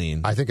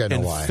gasoline. I think I know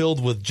and why.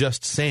 Filled with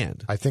just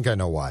sand. I think I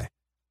know why.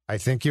 I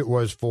think it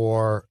was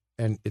for,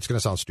 and it's going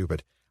to sound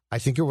stupid, I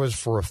think it was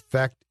for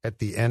effect at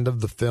the end of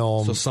the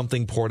film. So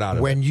something poured out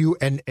of when it. you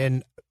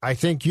and I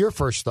think your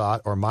first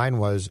thought or mine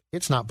was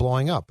it's not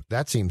blowing up.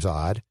 That seems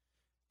odd.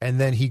 And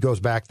then he goes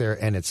back there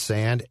and it's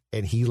sand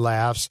and he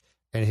laughs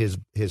and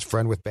his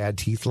friend with bad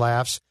teeth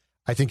laughs.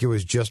 I think it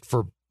was just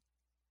for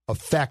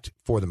effect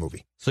for the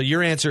movie. So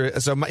your answer,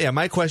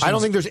 my question. I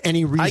don't think there's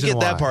any reason. I get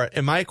why. that part,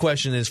 and my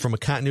question is from a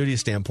continuity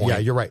standpoint. Yeah,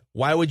 you're right.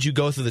 Why would you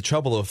go through the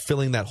trouble of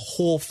filling that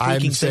whole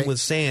freaking thing with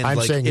sand? I'm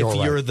like saying if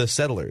you're right. the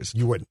settlers,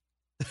 you wouldn't.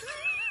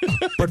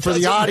 But for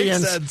the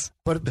audience,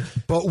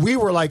 but we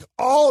were like,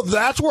 oh,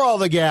 that's where all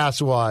the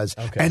gas was,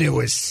 and it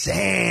was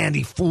sand.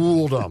 He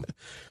fooled them.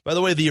 By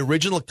the way, the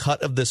original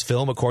cut of this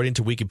film, according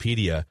to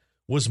Wikipedia,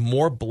 was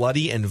more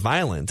bloody and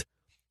violent,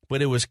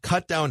 but it was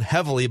cut down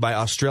heavily by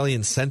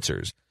Australian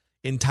censors.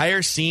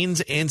 Entire scenes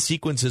and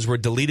sequences were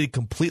deleted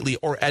completely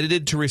or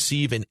edited to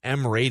receive an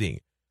M rating.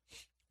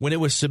 When it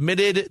was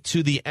submitted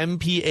to the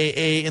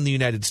MPAA in the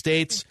United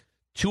States,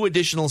 2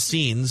 additional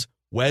scenes,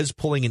 Wes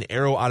pulling an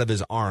arrow out of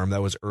his arm,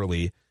 that was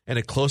early, and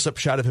a close-up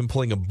shot of him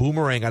pulling a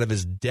boomerang out of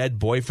his dead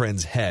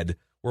boyfriend's head,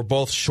 were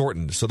both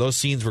shortened. So those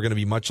scenes were going to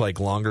be much like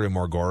longer and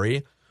more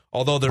gory.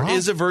 Although there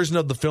is a version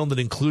of the film that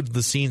includes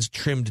the scenes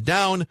trimmed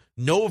down,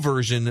 no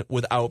version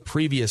without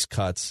previous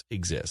cuts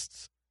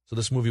exists. So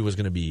this movie was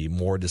going to be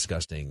more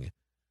disgusting,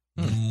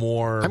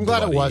 more I'm glad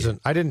bloody. it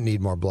wasn't. I didn't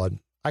need more blood.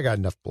 I got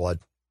enough blood.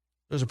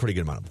 There's a pretty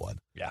good amount of blood.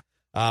 Yeah.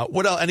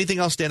 What else? Anything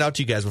else stand out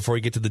to you guys before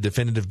we get to the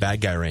definitive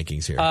bad guy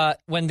rankings here?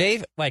 When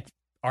they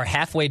are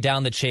halfway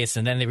down the chase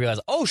and then they realize,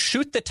 oh,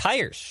 shoot the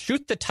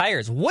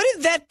tires.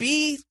 Wouldn't that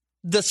be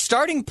the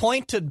starting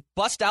point to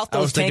bust out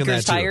those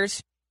tankers'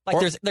 tires?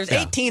 Like there's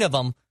 18 of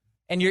them,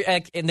 and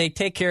they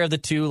take care of the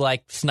 2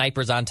 like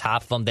snipers on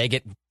top of them. They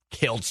get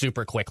killed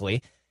super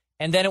quickly,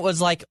 and then it was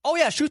like, oh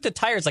yeah, shoot the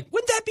tires. Like,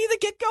 wouldn't that be the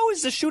get go?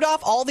 Is to shoot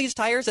off all these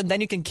tires and then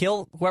you can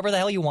kill whoever the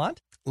hell you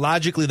want?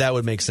 Logically, that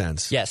would make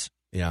sense. Yes.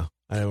 Yeah,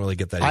 I don't really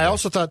get that. I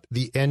also thought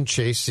the end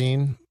chase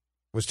scene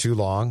was too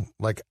long.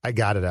 Like, I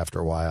got it after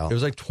a while. It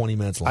was like 20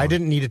 minutes long. I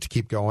didn't need it to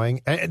keep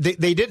going. And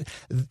they did.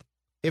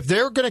 If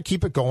they're going to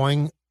keep it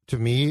going, to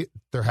me,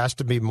 there has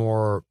to be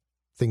more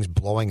things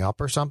blowing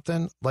up or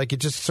something. Like, it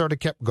just sort of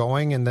kept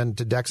going, and then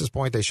to Dex's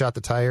point, they shot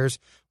the tires.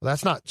 Well,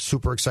 that's not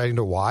super exciting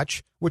to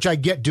watch, which I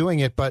get doing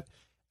it, but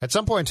at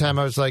some point in time,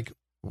 I was like,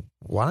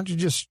 why don't you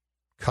just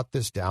cut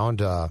this down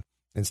to,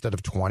 instead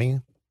of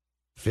 20,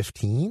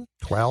 15,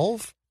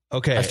 12?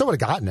 Okay. I still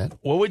would have gotten it.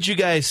 What would you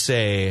guys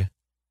say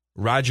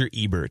Roger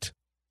Ebert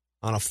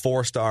on a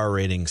 4-star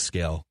rating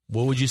scale?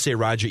 What would you say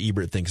Roger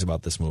Ebert thinks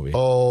about this movie?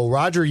 Oh,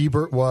 Roger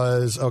Ebert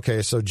was,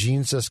 okay, so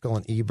Gene Siskel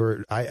and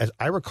Ebert,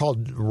 I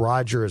recalled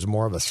Roger as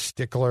more of a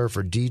stickler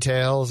for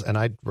details, and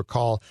I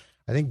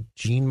think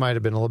Gene might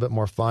have been a little bit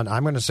more fun.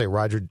 I'm going to say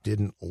Roger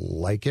didn't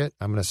like it.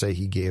 I'm going to say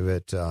he gave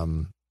it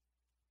 2,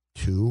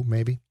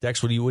 maybe.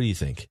 Dex, what do you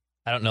think?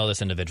 I don't know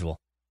this individial.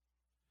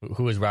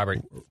 Who is Robert?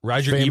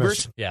 Roger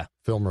Famous Ebert? Yeah.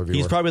 Film reviewer.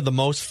 He's probably the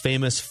most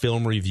famous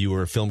film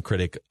reviewer, film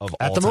critic of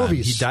all At the time.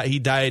 movies. He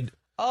died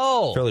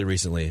fairly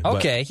recently.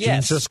 Okay,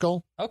 yes. Gene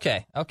Siskel?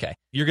 Okay.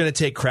 You're going to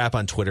take crap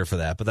on Twitter for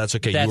that, but that's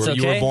okay. That's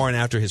you were born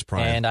after his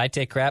prime. And I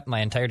take crap. My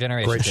entire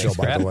generation Great takes show,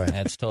 by crap. the way.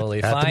 That's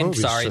totally At the fine.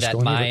 movies, Sorry Siskel that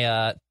and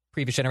my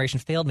previous generation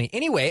failed me.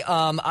 Anyway,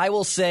 I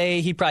will say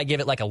he'd probably give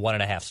it like a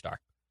 1.5 star.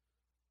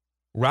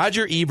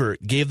 Roger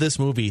Ebert gave this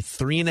movie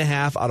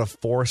 3.5 out of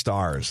 4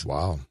 stars.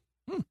 Wow.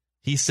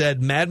 He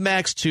said Mad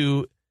Max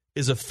 2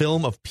 is a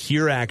film of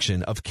pure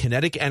action, of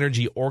kinetic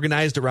energy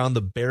organized around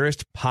the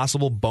barest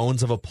possible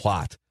bones of a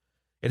plot.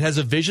 It has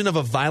a vision of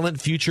a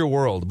violent future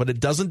world, but it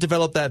doesn't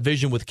develop that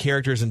vision with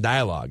characters and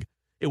dialogue.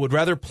 It would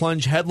rather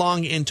plunge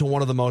headlong into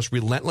one of the most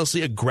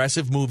relentlessly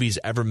aggressive movies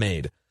ever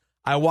made.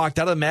 I walked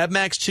out of Mad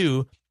Max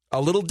 2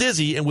 a little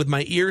dizzy and with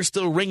my ears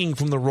still ringing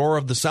from the roar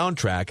of the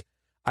soundtrack.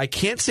 I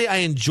can't say I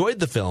enjoyed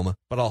the film,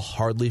 but I'll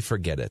hardly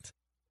forget it.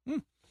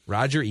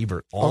 Roger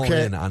Ebert, all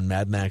in on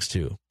Mad Max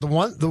 2. The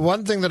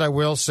one thing that I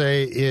will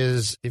say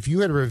is if you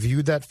had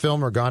reviewed that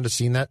film or gone to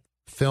see that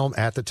film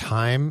at the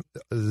time,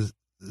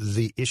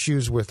 the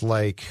issues with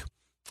like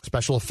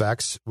special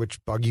effects,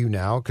 which bug you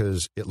now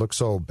because it looks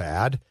so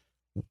bad,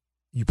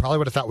 you probably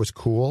would have thought was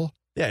cool.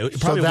 Yeah, it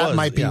probably so that was,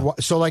 might be yeah.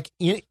 so. Like,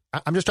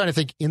 I'm just trying to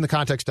think in the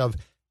context of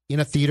in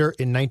a theater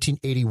in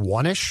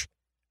 1981ish.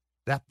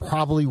 That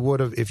probably would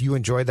have, if you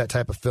enjoyed that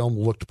type of film,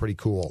 looked pretty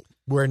cool.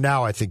 Where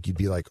now I think you'd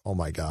be like, oh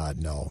my God,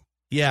 no.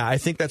 Yeah, I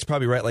think that's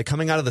probably right. Like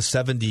coming out of the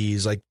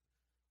 70s, like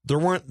there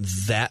weren't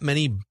that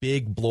many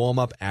big blow 'em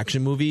up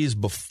action movies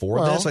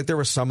before this. Like there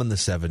were some in the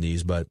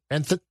 70s, but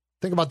and think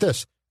about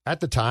this: at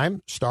the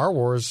time, Star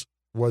Wars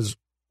was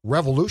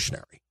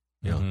revolutionary.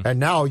 Yeah. And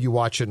now you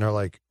watch it and they're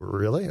like,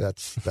 really?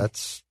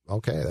 That's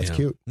okay. That's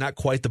cute. Not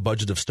quite the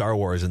budget of Star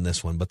Wars in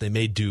this one, but they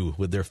may do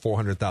with their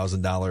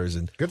 $400,000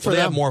 and good for they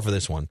them. have more for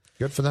this one.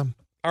 Good for them.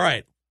 All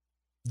right.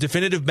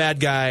 Definitive bad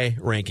guy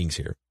rankings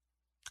here.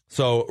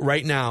 So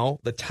right now,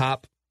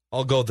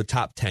 I'll go the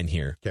top 10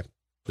 here that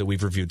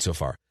we've reviewed so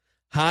far.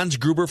 Hans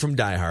Gruber from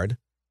Die Hard,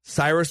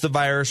 Cyrus the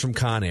Virus from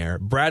Con Air,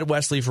 Brad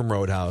Wesley from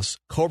Roadhouse,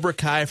 Cobra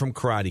Kai from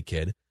Karate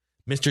Kid,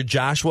 Mr.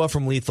 Joshua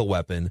from Lethal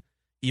Weapon,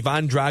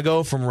 Ivan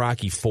Drago from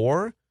Rocky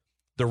IV,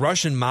 the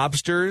Russian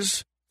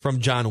mobsters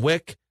from John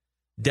Wick,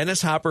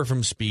 Dennis Hopper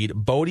from Speed,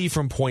 Bodhi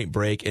from Point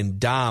Break, and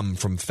Dom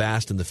from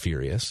Fast and the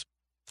Furious.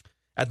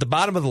 At the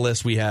bottom of the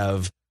list, we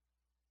have,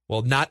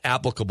 well, not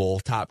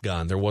applicable Top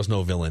Gun. There was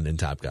no villain in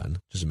Top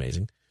Gun, which is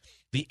amazing.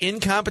 The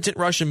incompetent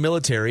Russian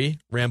military,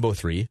 Rambo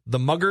 3, the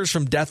muggers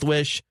from Death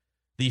Wish,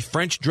 the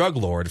French drug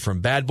lord from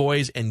Bad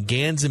Boys, and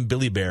Gans and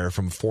Billy Bear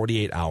from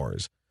 48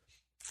 Hours.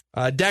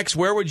 Dex,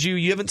 where would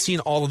you haven't seen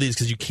all of these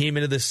because you came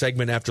into this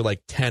segment after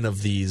like 10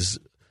 of these,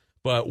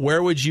 but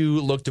where would you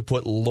look to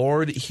put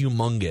Lord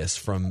Humongous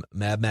from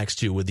Mad Max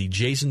 2 with the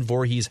Jason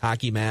Voorhees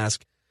hockey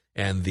mask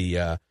and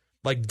the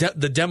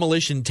the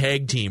Demolition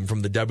tag team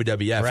from the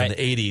WWF in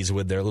the 80s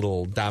with their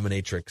little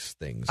dominatrix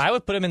things? I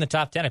would put him in the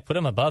top 10. I'd put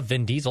him above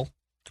Vin Diesel.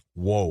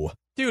 Whoa.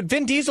 Dude,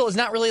 Vin Diesel is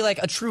not really like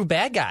a true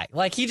bad guy.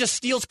 Like, he just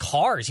steals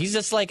cars. He's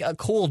just like a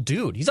cool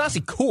dude. He's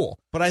honestly cool.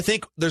 But I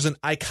think there's an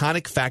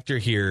iconic factor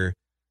here.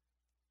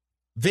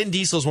 Vin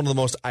Diesel is one of the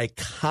most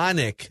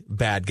iconic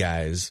bad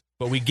guys,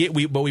 but we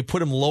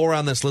put him lower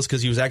on this list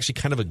because he was actually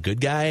kind of a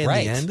good guy in the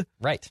end.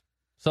 Right.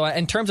 So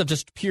in terms of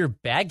just pure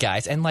bad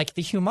guys, and like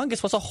the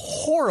Humongous was a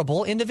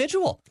horrible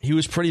individual. He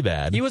was pretty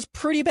bad.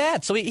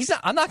 So he's not,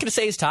 I'm not going to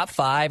say he's top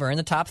 5 or in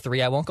the top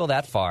 3. I won't go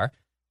that far,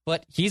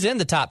 but he's in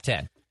the top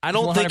 10. I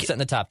don't he's 100% think in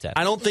the top 10.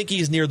 I don't think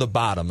he's near the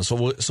bottom. So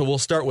we'll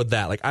start with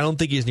that. Like, I don't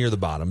think he's near the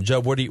bottom.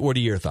 Judd, what are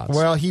your thoughts?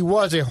 Well, he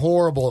was a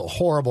horrible,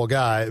 horrible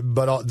guy,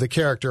 but the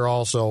character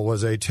also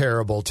was a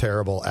terrible,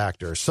 terrible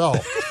actor. So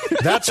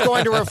that's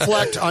going to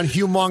reflect on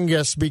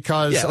Humongous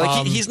because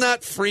he's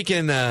not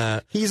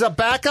freaking. He's a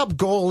backup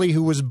goalie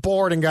who was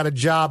bored and got a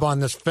job on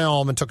this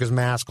film and took his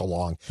mask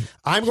along.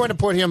 I'm going to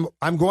put him,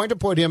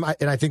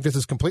 and I think this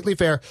is completely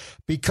fair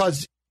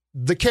because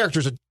the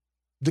character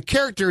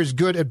is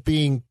good at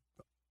being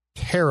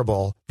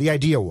terrible. The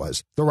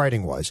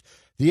writing was.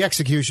 The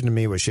execution to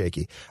me was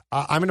shaky.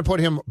 I'm going to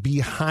put him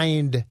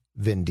behind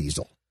Vin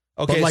Diesel.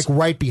 Okay, but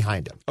right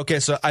behind him.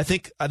 Okay, so I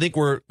think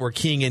we're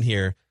keying in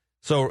here.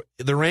 So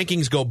the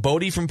rankings go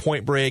Bodhi from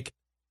Point Break,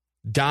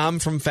 Dom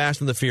from Fast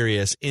and the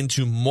Furious,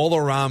 into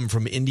Mola Ram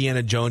from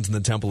Indiana Jones and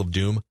the Temple of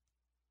Doom.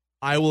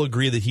 I will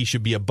agree that he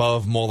should be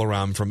above Mola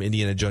Ram from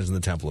Indiana Jones and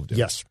the Temple of Doom.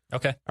 Yes.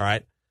 Okay. All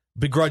right.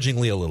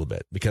 Begrudgingly a little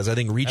bit, because I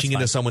think reaching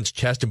into someone's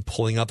chest and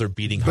pulling out their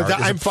beating heart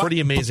is a pretty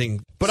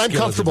amazing. But I'm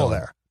comfortable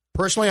there.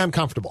 Personally, I'm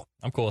comfortable.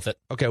 I'm cool with it.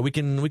 Okay, we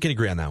can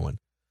agree on that one.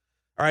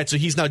 All right, so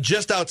he's now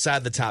just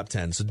outside the top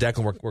 10. So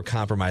Declan, we're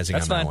compromising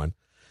on that one.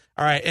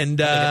 All right, and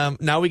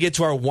now we get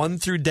to our 1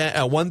 through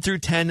 10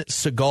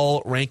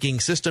 Seagal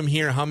ranking system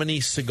here. How many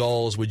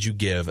Seagulls would you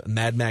give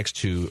Mad Max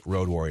 2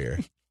 Road Warrior?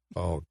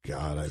 Oh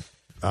God,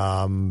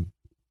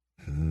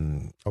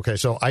 okay,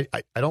 so I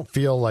don't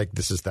feel like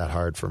this is that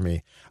hard for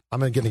me. I'm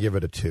going to give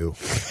it a 2.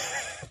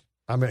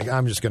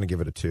 I'm just going to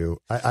give it a 2.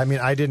 I mean,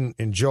 I didn't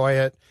enjoy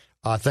it.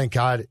 Thank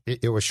God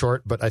it was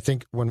short, but I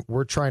think when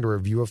we're trying to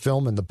review a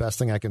film and the best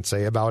thing I can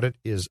say about it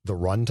is the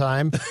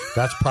runtime,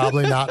 that's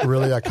probably not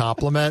really a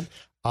compliment.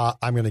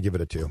 I'm going to give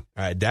it a 2. All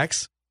right,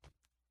 Dex?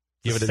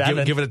 Give it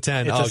a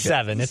 10. It's a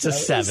 7. It's a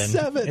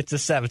 7. It's a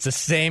 7. It's the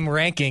same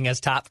ranking as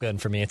Top Gun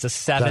for me. It's a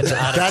 7 out of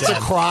 10. That's a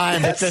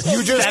crime. It's a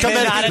you just 7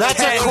 committed. out of That's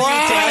 10. a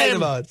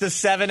crime. It's a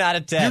 7 out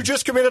of 10. You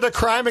just committed a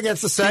crime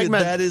against the segment.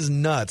 Dude, that is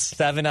nuts.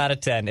 7 out of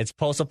 10. It's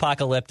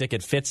post-apocalyptic.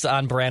 It fits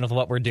on brand with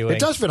what we're doing. It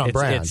does fit on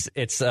brand.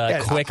 It's a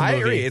quick movie. I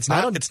agree. It's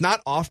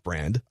not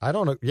off-brand. I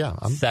don't know. Yeah,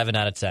 7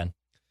 out of 10.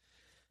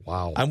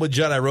 Wow. I'm with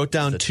Judd. I wrote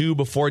down 2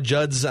 before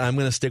Judd's. I'm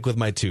going to stick with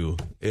my 2.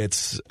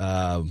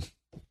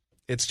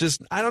 It's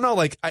just, I don't know,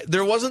 like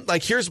there wasn't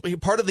like, here's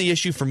part of the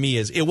issue for me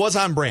is it was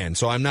on brand.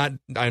 So I'm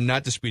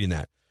not disputing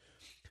that.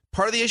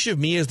 Part of the issue of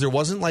me is there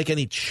wasn't like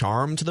any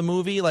charm to the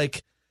movie.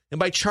 Like And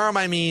by charm,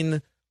 I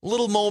mean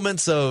little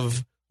moments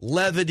of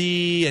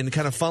levity and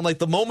kind of fun. Like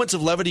the moments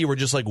of levity were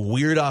just like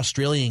weird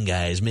Australian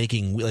guys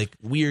making like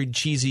weird,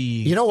 cheesy.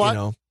 You know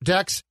what,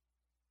 Dex?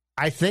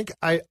 I think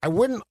I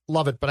wouldn't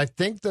love it, but I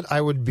think that I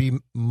would be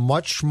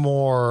much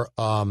more.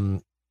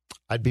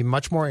 I'd be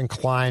much more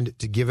inclined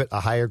to give it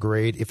a higher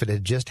grade if it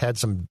had just had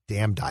some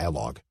damn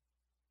dialogue.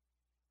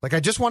 Like I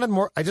just wanted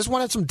more. I just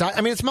wanted some. I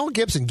mean, it's Mel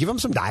Gibson. Give him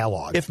some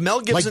dialogue. If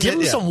Mel Gibson, give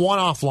him some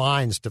one-off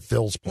lines to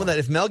Phil's point. Well, that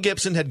if Mel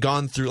Gibson had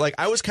gone through, like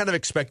I was kind of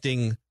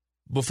expecting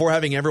before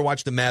having ever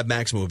watched the Mad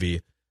Max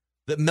movie,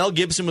 that Mel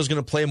Gibson was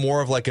going to play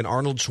more of like an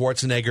Arnold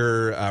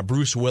Schwarzenegger,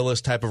 Bruce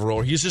Willis type of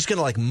role. He's just going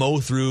to like mow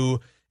through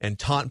and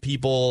taunt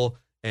people,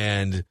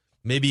 and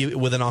maybe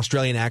with an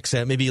Australian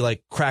accent, maybe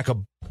like crack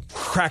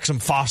some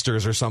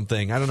Fosters or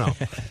something. I don't know.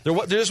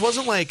 there just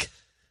wasn't like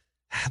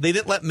they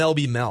didn't let Mel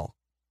be Mel.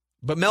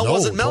 But Mel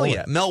wasn't Mel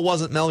yet. Mel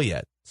wasn't Mel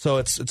yet. So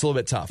it's a little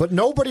bit tough. But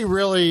nobody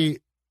really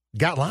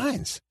got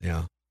lines.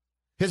 Yeah.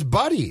 His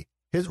buddy,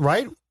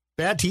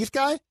 bad teeth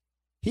guy,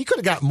 he could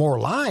have got more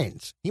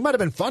lines. He might have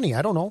been funny.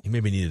 I don't know. He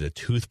maybe needed a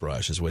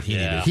toothbrush is what he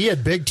needed. He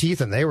had big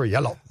teeth and they were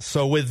yellow.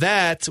 So with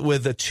that,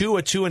 with a 2,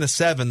 a 2, and a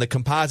 7, the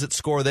composite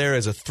score there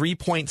is a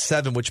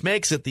 3.7, which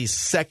makes it the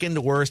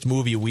second worst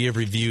movie we have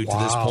reviewed to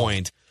this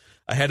point,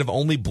 ahead of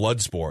only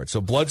Bloodsport.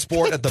 So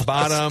Bloodsport at the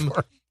bottom,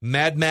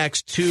 Mad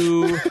Max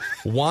 2,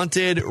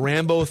 Wanted,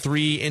 Rambo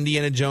 3,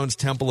 Indiana Jones,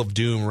 Temple of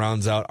Doom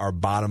rounds out our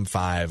bottom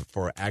 5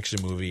 for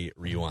Action Movie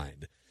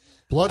Rewind.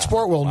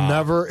 Bloodsport will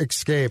never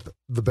escape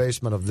the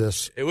basement of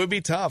this. It would be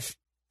tough.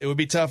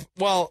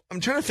 Well, I'm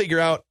trying to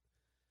figure out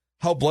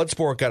how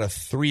Bloodsport got a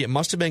 3. It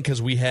must have been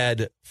because we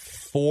had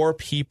 4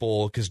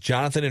 people, because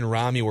Jonathan and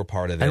Rami were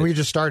part of it. And we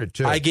just started,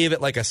 too. I gave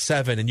it like a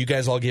 7, and you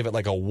guys all gave it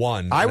like a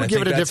 1. I would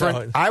give it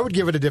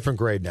a different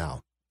grade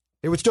now.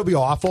 It would still be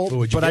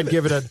awful, but I'd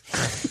give it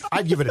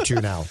a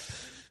 2 now.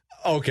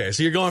 Okay,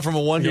 so you're going from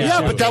a 1 to a 2.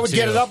 Yeah, but that would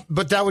get it up.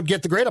 But that would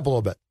get the grade up a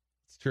little bit.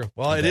 It's true.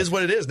 Well, it is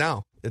what it is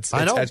now. It's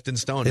etched in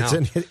stone now.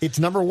 It's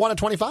number 1 at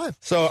 25.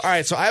 So, all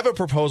right. So I have a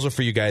proposal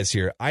for you guys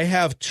here. I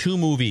have 2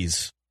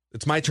 movies.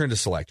 It's my turn to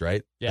select,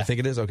 right? Yeah. I think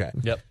it is. Okay.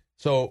 Yep.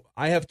 So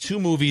I have 2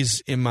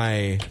 movies in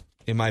my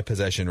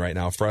possession right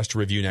now for us to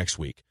review next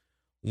week.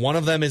 One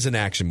of them is an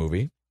action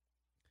movie.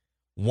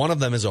 One of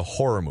them is a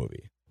horror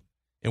movie.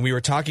 And we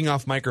were talking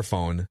off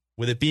microphone,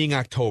 with it being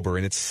October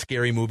and it's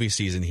scary movie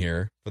season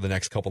here for the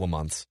next couple of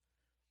months,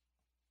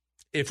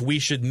 if we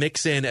should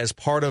mix in as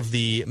part of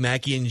the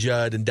Mackie and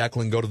Judd and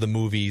Declan go to the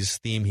movies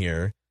theme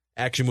here,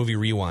 Action Movie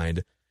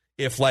Rewind,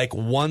 if like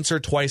once or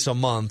twice a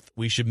month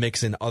we should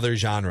mix in other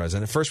genres.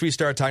 And at first we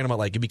started talking about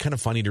like it'd be kind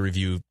of funny to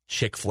review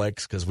chick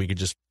flicks because we could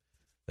just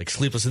like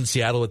Sleepless in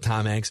Seattle with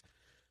Tom Hanks.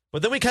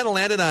 But then we kind of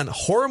landed on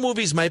horror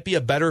movies might be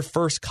a better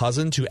first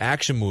cousin to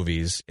action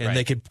movies, and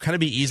they could kind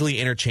of be easily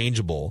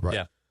interchangeable. Right.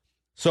 Yeah.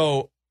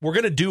 So we're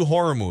going to do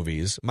horror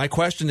movies. My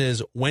question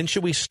is, when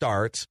should we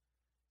start,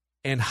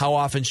 and how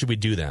often should we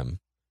do them?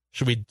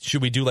 Should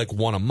we do like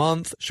one a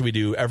month? Should we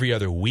do every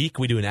other week?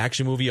 We do an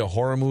action movie, a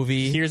horror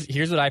movie?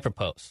 Here's what I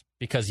propose.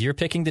 Because you're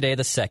picking today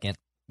the 2nd,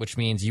 which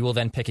means you will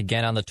then pick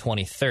again on the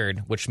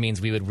 23rd, which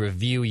means we would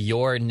review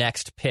your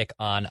next pick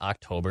on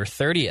October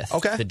 30th.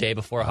 Okay. The day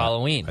before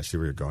Halloween. I see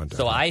where you're going.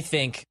 So I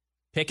think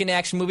pick an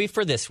action movie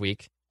for this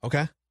week.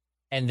 Okay.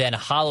 And then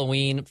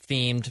Halloween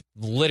themed,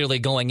 literally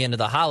going into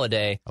the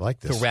holiday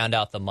to round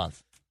out the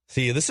month.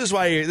 See, this is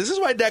why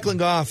Declan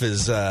Goff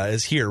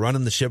is here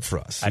running the ship for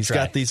us. He's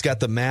got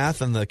the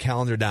math and the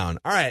calendar down.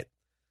 All right.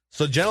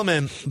 So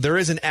gentlemen, there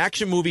is an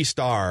action movie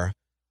star,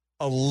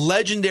 a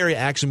legendary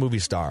action movie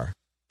star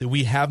that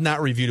we have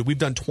not reviewed. We've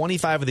done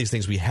 25 of these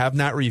things. We have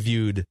not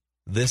reviewed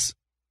this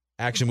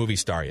action movie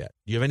star yet.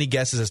 Do you have any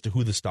guesses as to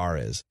who the star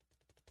is?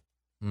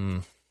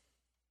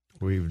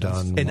 We've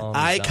done an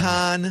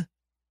icon,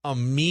 a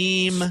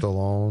meme,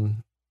 Stallone,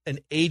 an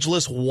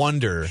ageless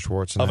wonder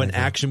of an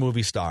action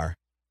movie star.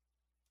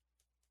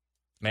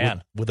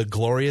 Man. With a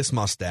glorious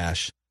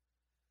mustache.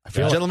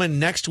 Gentlemen,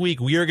 next week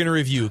we are going to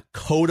review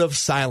Code of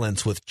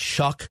Silence with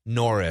Chuck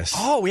Norris.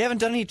 Oh, we haven't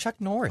done any Chuck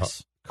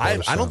Norris. I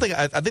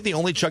think the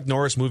only Chuck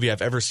Norris movie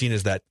I've ever seen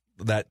is that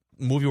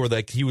movie where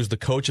like he was the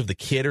coach of the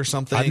kid or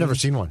something. I've never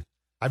seen one.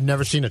 I've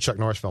never seen a Chuck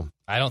Norris film.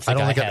 I don't think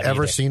I've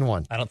ever seen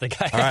one. I don't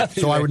think I have.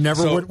 So I would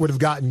never would have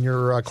gotten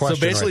your question.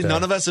 So basically, right there.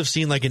 none of us have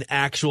seen like an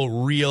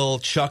actual real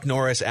Chuck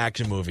Norris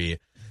action movie.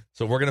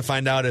 So we're going to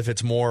find out if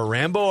it's more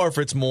Rambo or if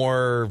it's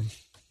more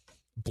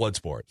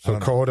Bloodsport. So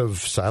Code of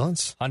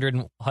Silence?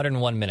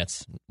 101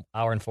 minutes,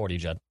 hour and 40,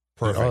 Judd.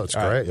 Perfect. Oh, that's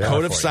great. Yeah,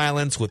 Code of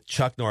Silence with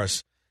Chuck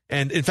Norris.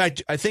 And in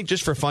fact, I think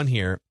just for fun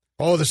here.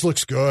 Oh, this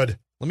looks good.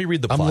 Let me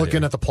read the plot. I'm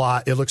looking at the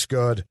plot. It looks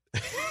good.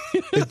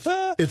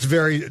 It's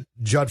very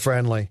Judd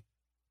friendly.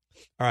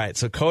 All right.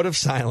 So Code of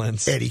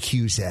Silence. Eddie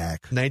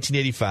Cusack.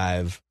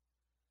 1985.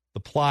 The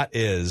plot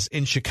is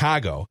in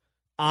Chicago.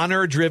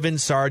 Honor-driven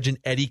Sergeant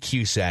Eddie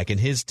Cusack and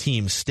his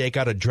team stake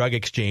out a drug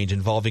exchange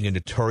involving a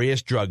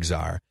notorious drug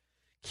czar.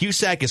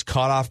 Cusack is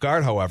caught off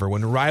guard, however,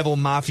 when rival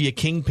mafia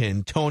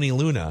kingpin Tony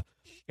Luna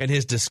and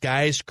his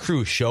disguised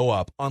crew show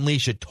up,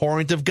 unleash a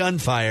torrent of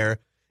gunfire,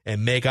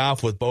 and make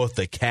off with both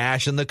the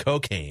cash and the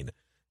cocaine.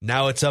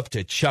 Now it's up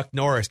to Chuck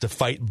Norris to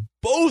fight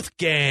both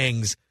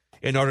gangs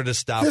in order to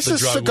stop the drug war.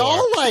 This is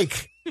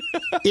Seagal-like.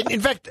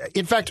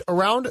 In fact,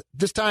 around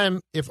this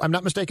time, if I'm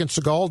not mistaken,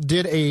 Seagal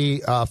did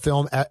a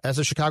film as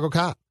a Chicago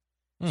cop.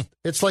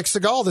 It's like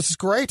Seagal. This is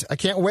great. I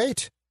can't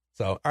wait.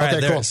 So, all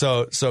right, cool.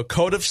 So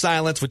Code of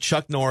Silence with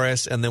Chuck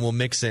Norris, and then we'll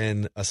mix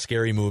in a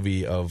scary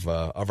movie of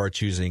our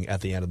choosing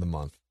at the end of the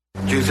month.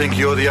 Do you think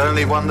you're the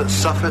only one that's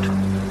suffered?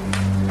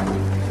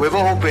 We've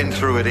all been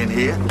through it in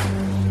here,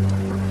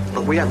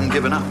 but we haven't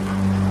given up.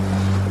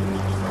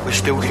 We're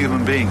still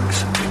human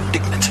beings with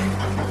dignity.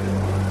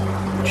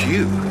 But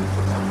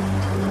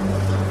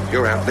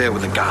you're out there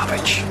with the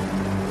garbage.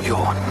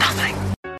 You're nothing.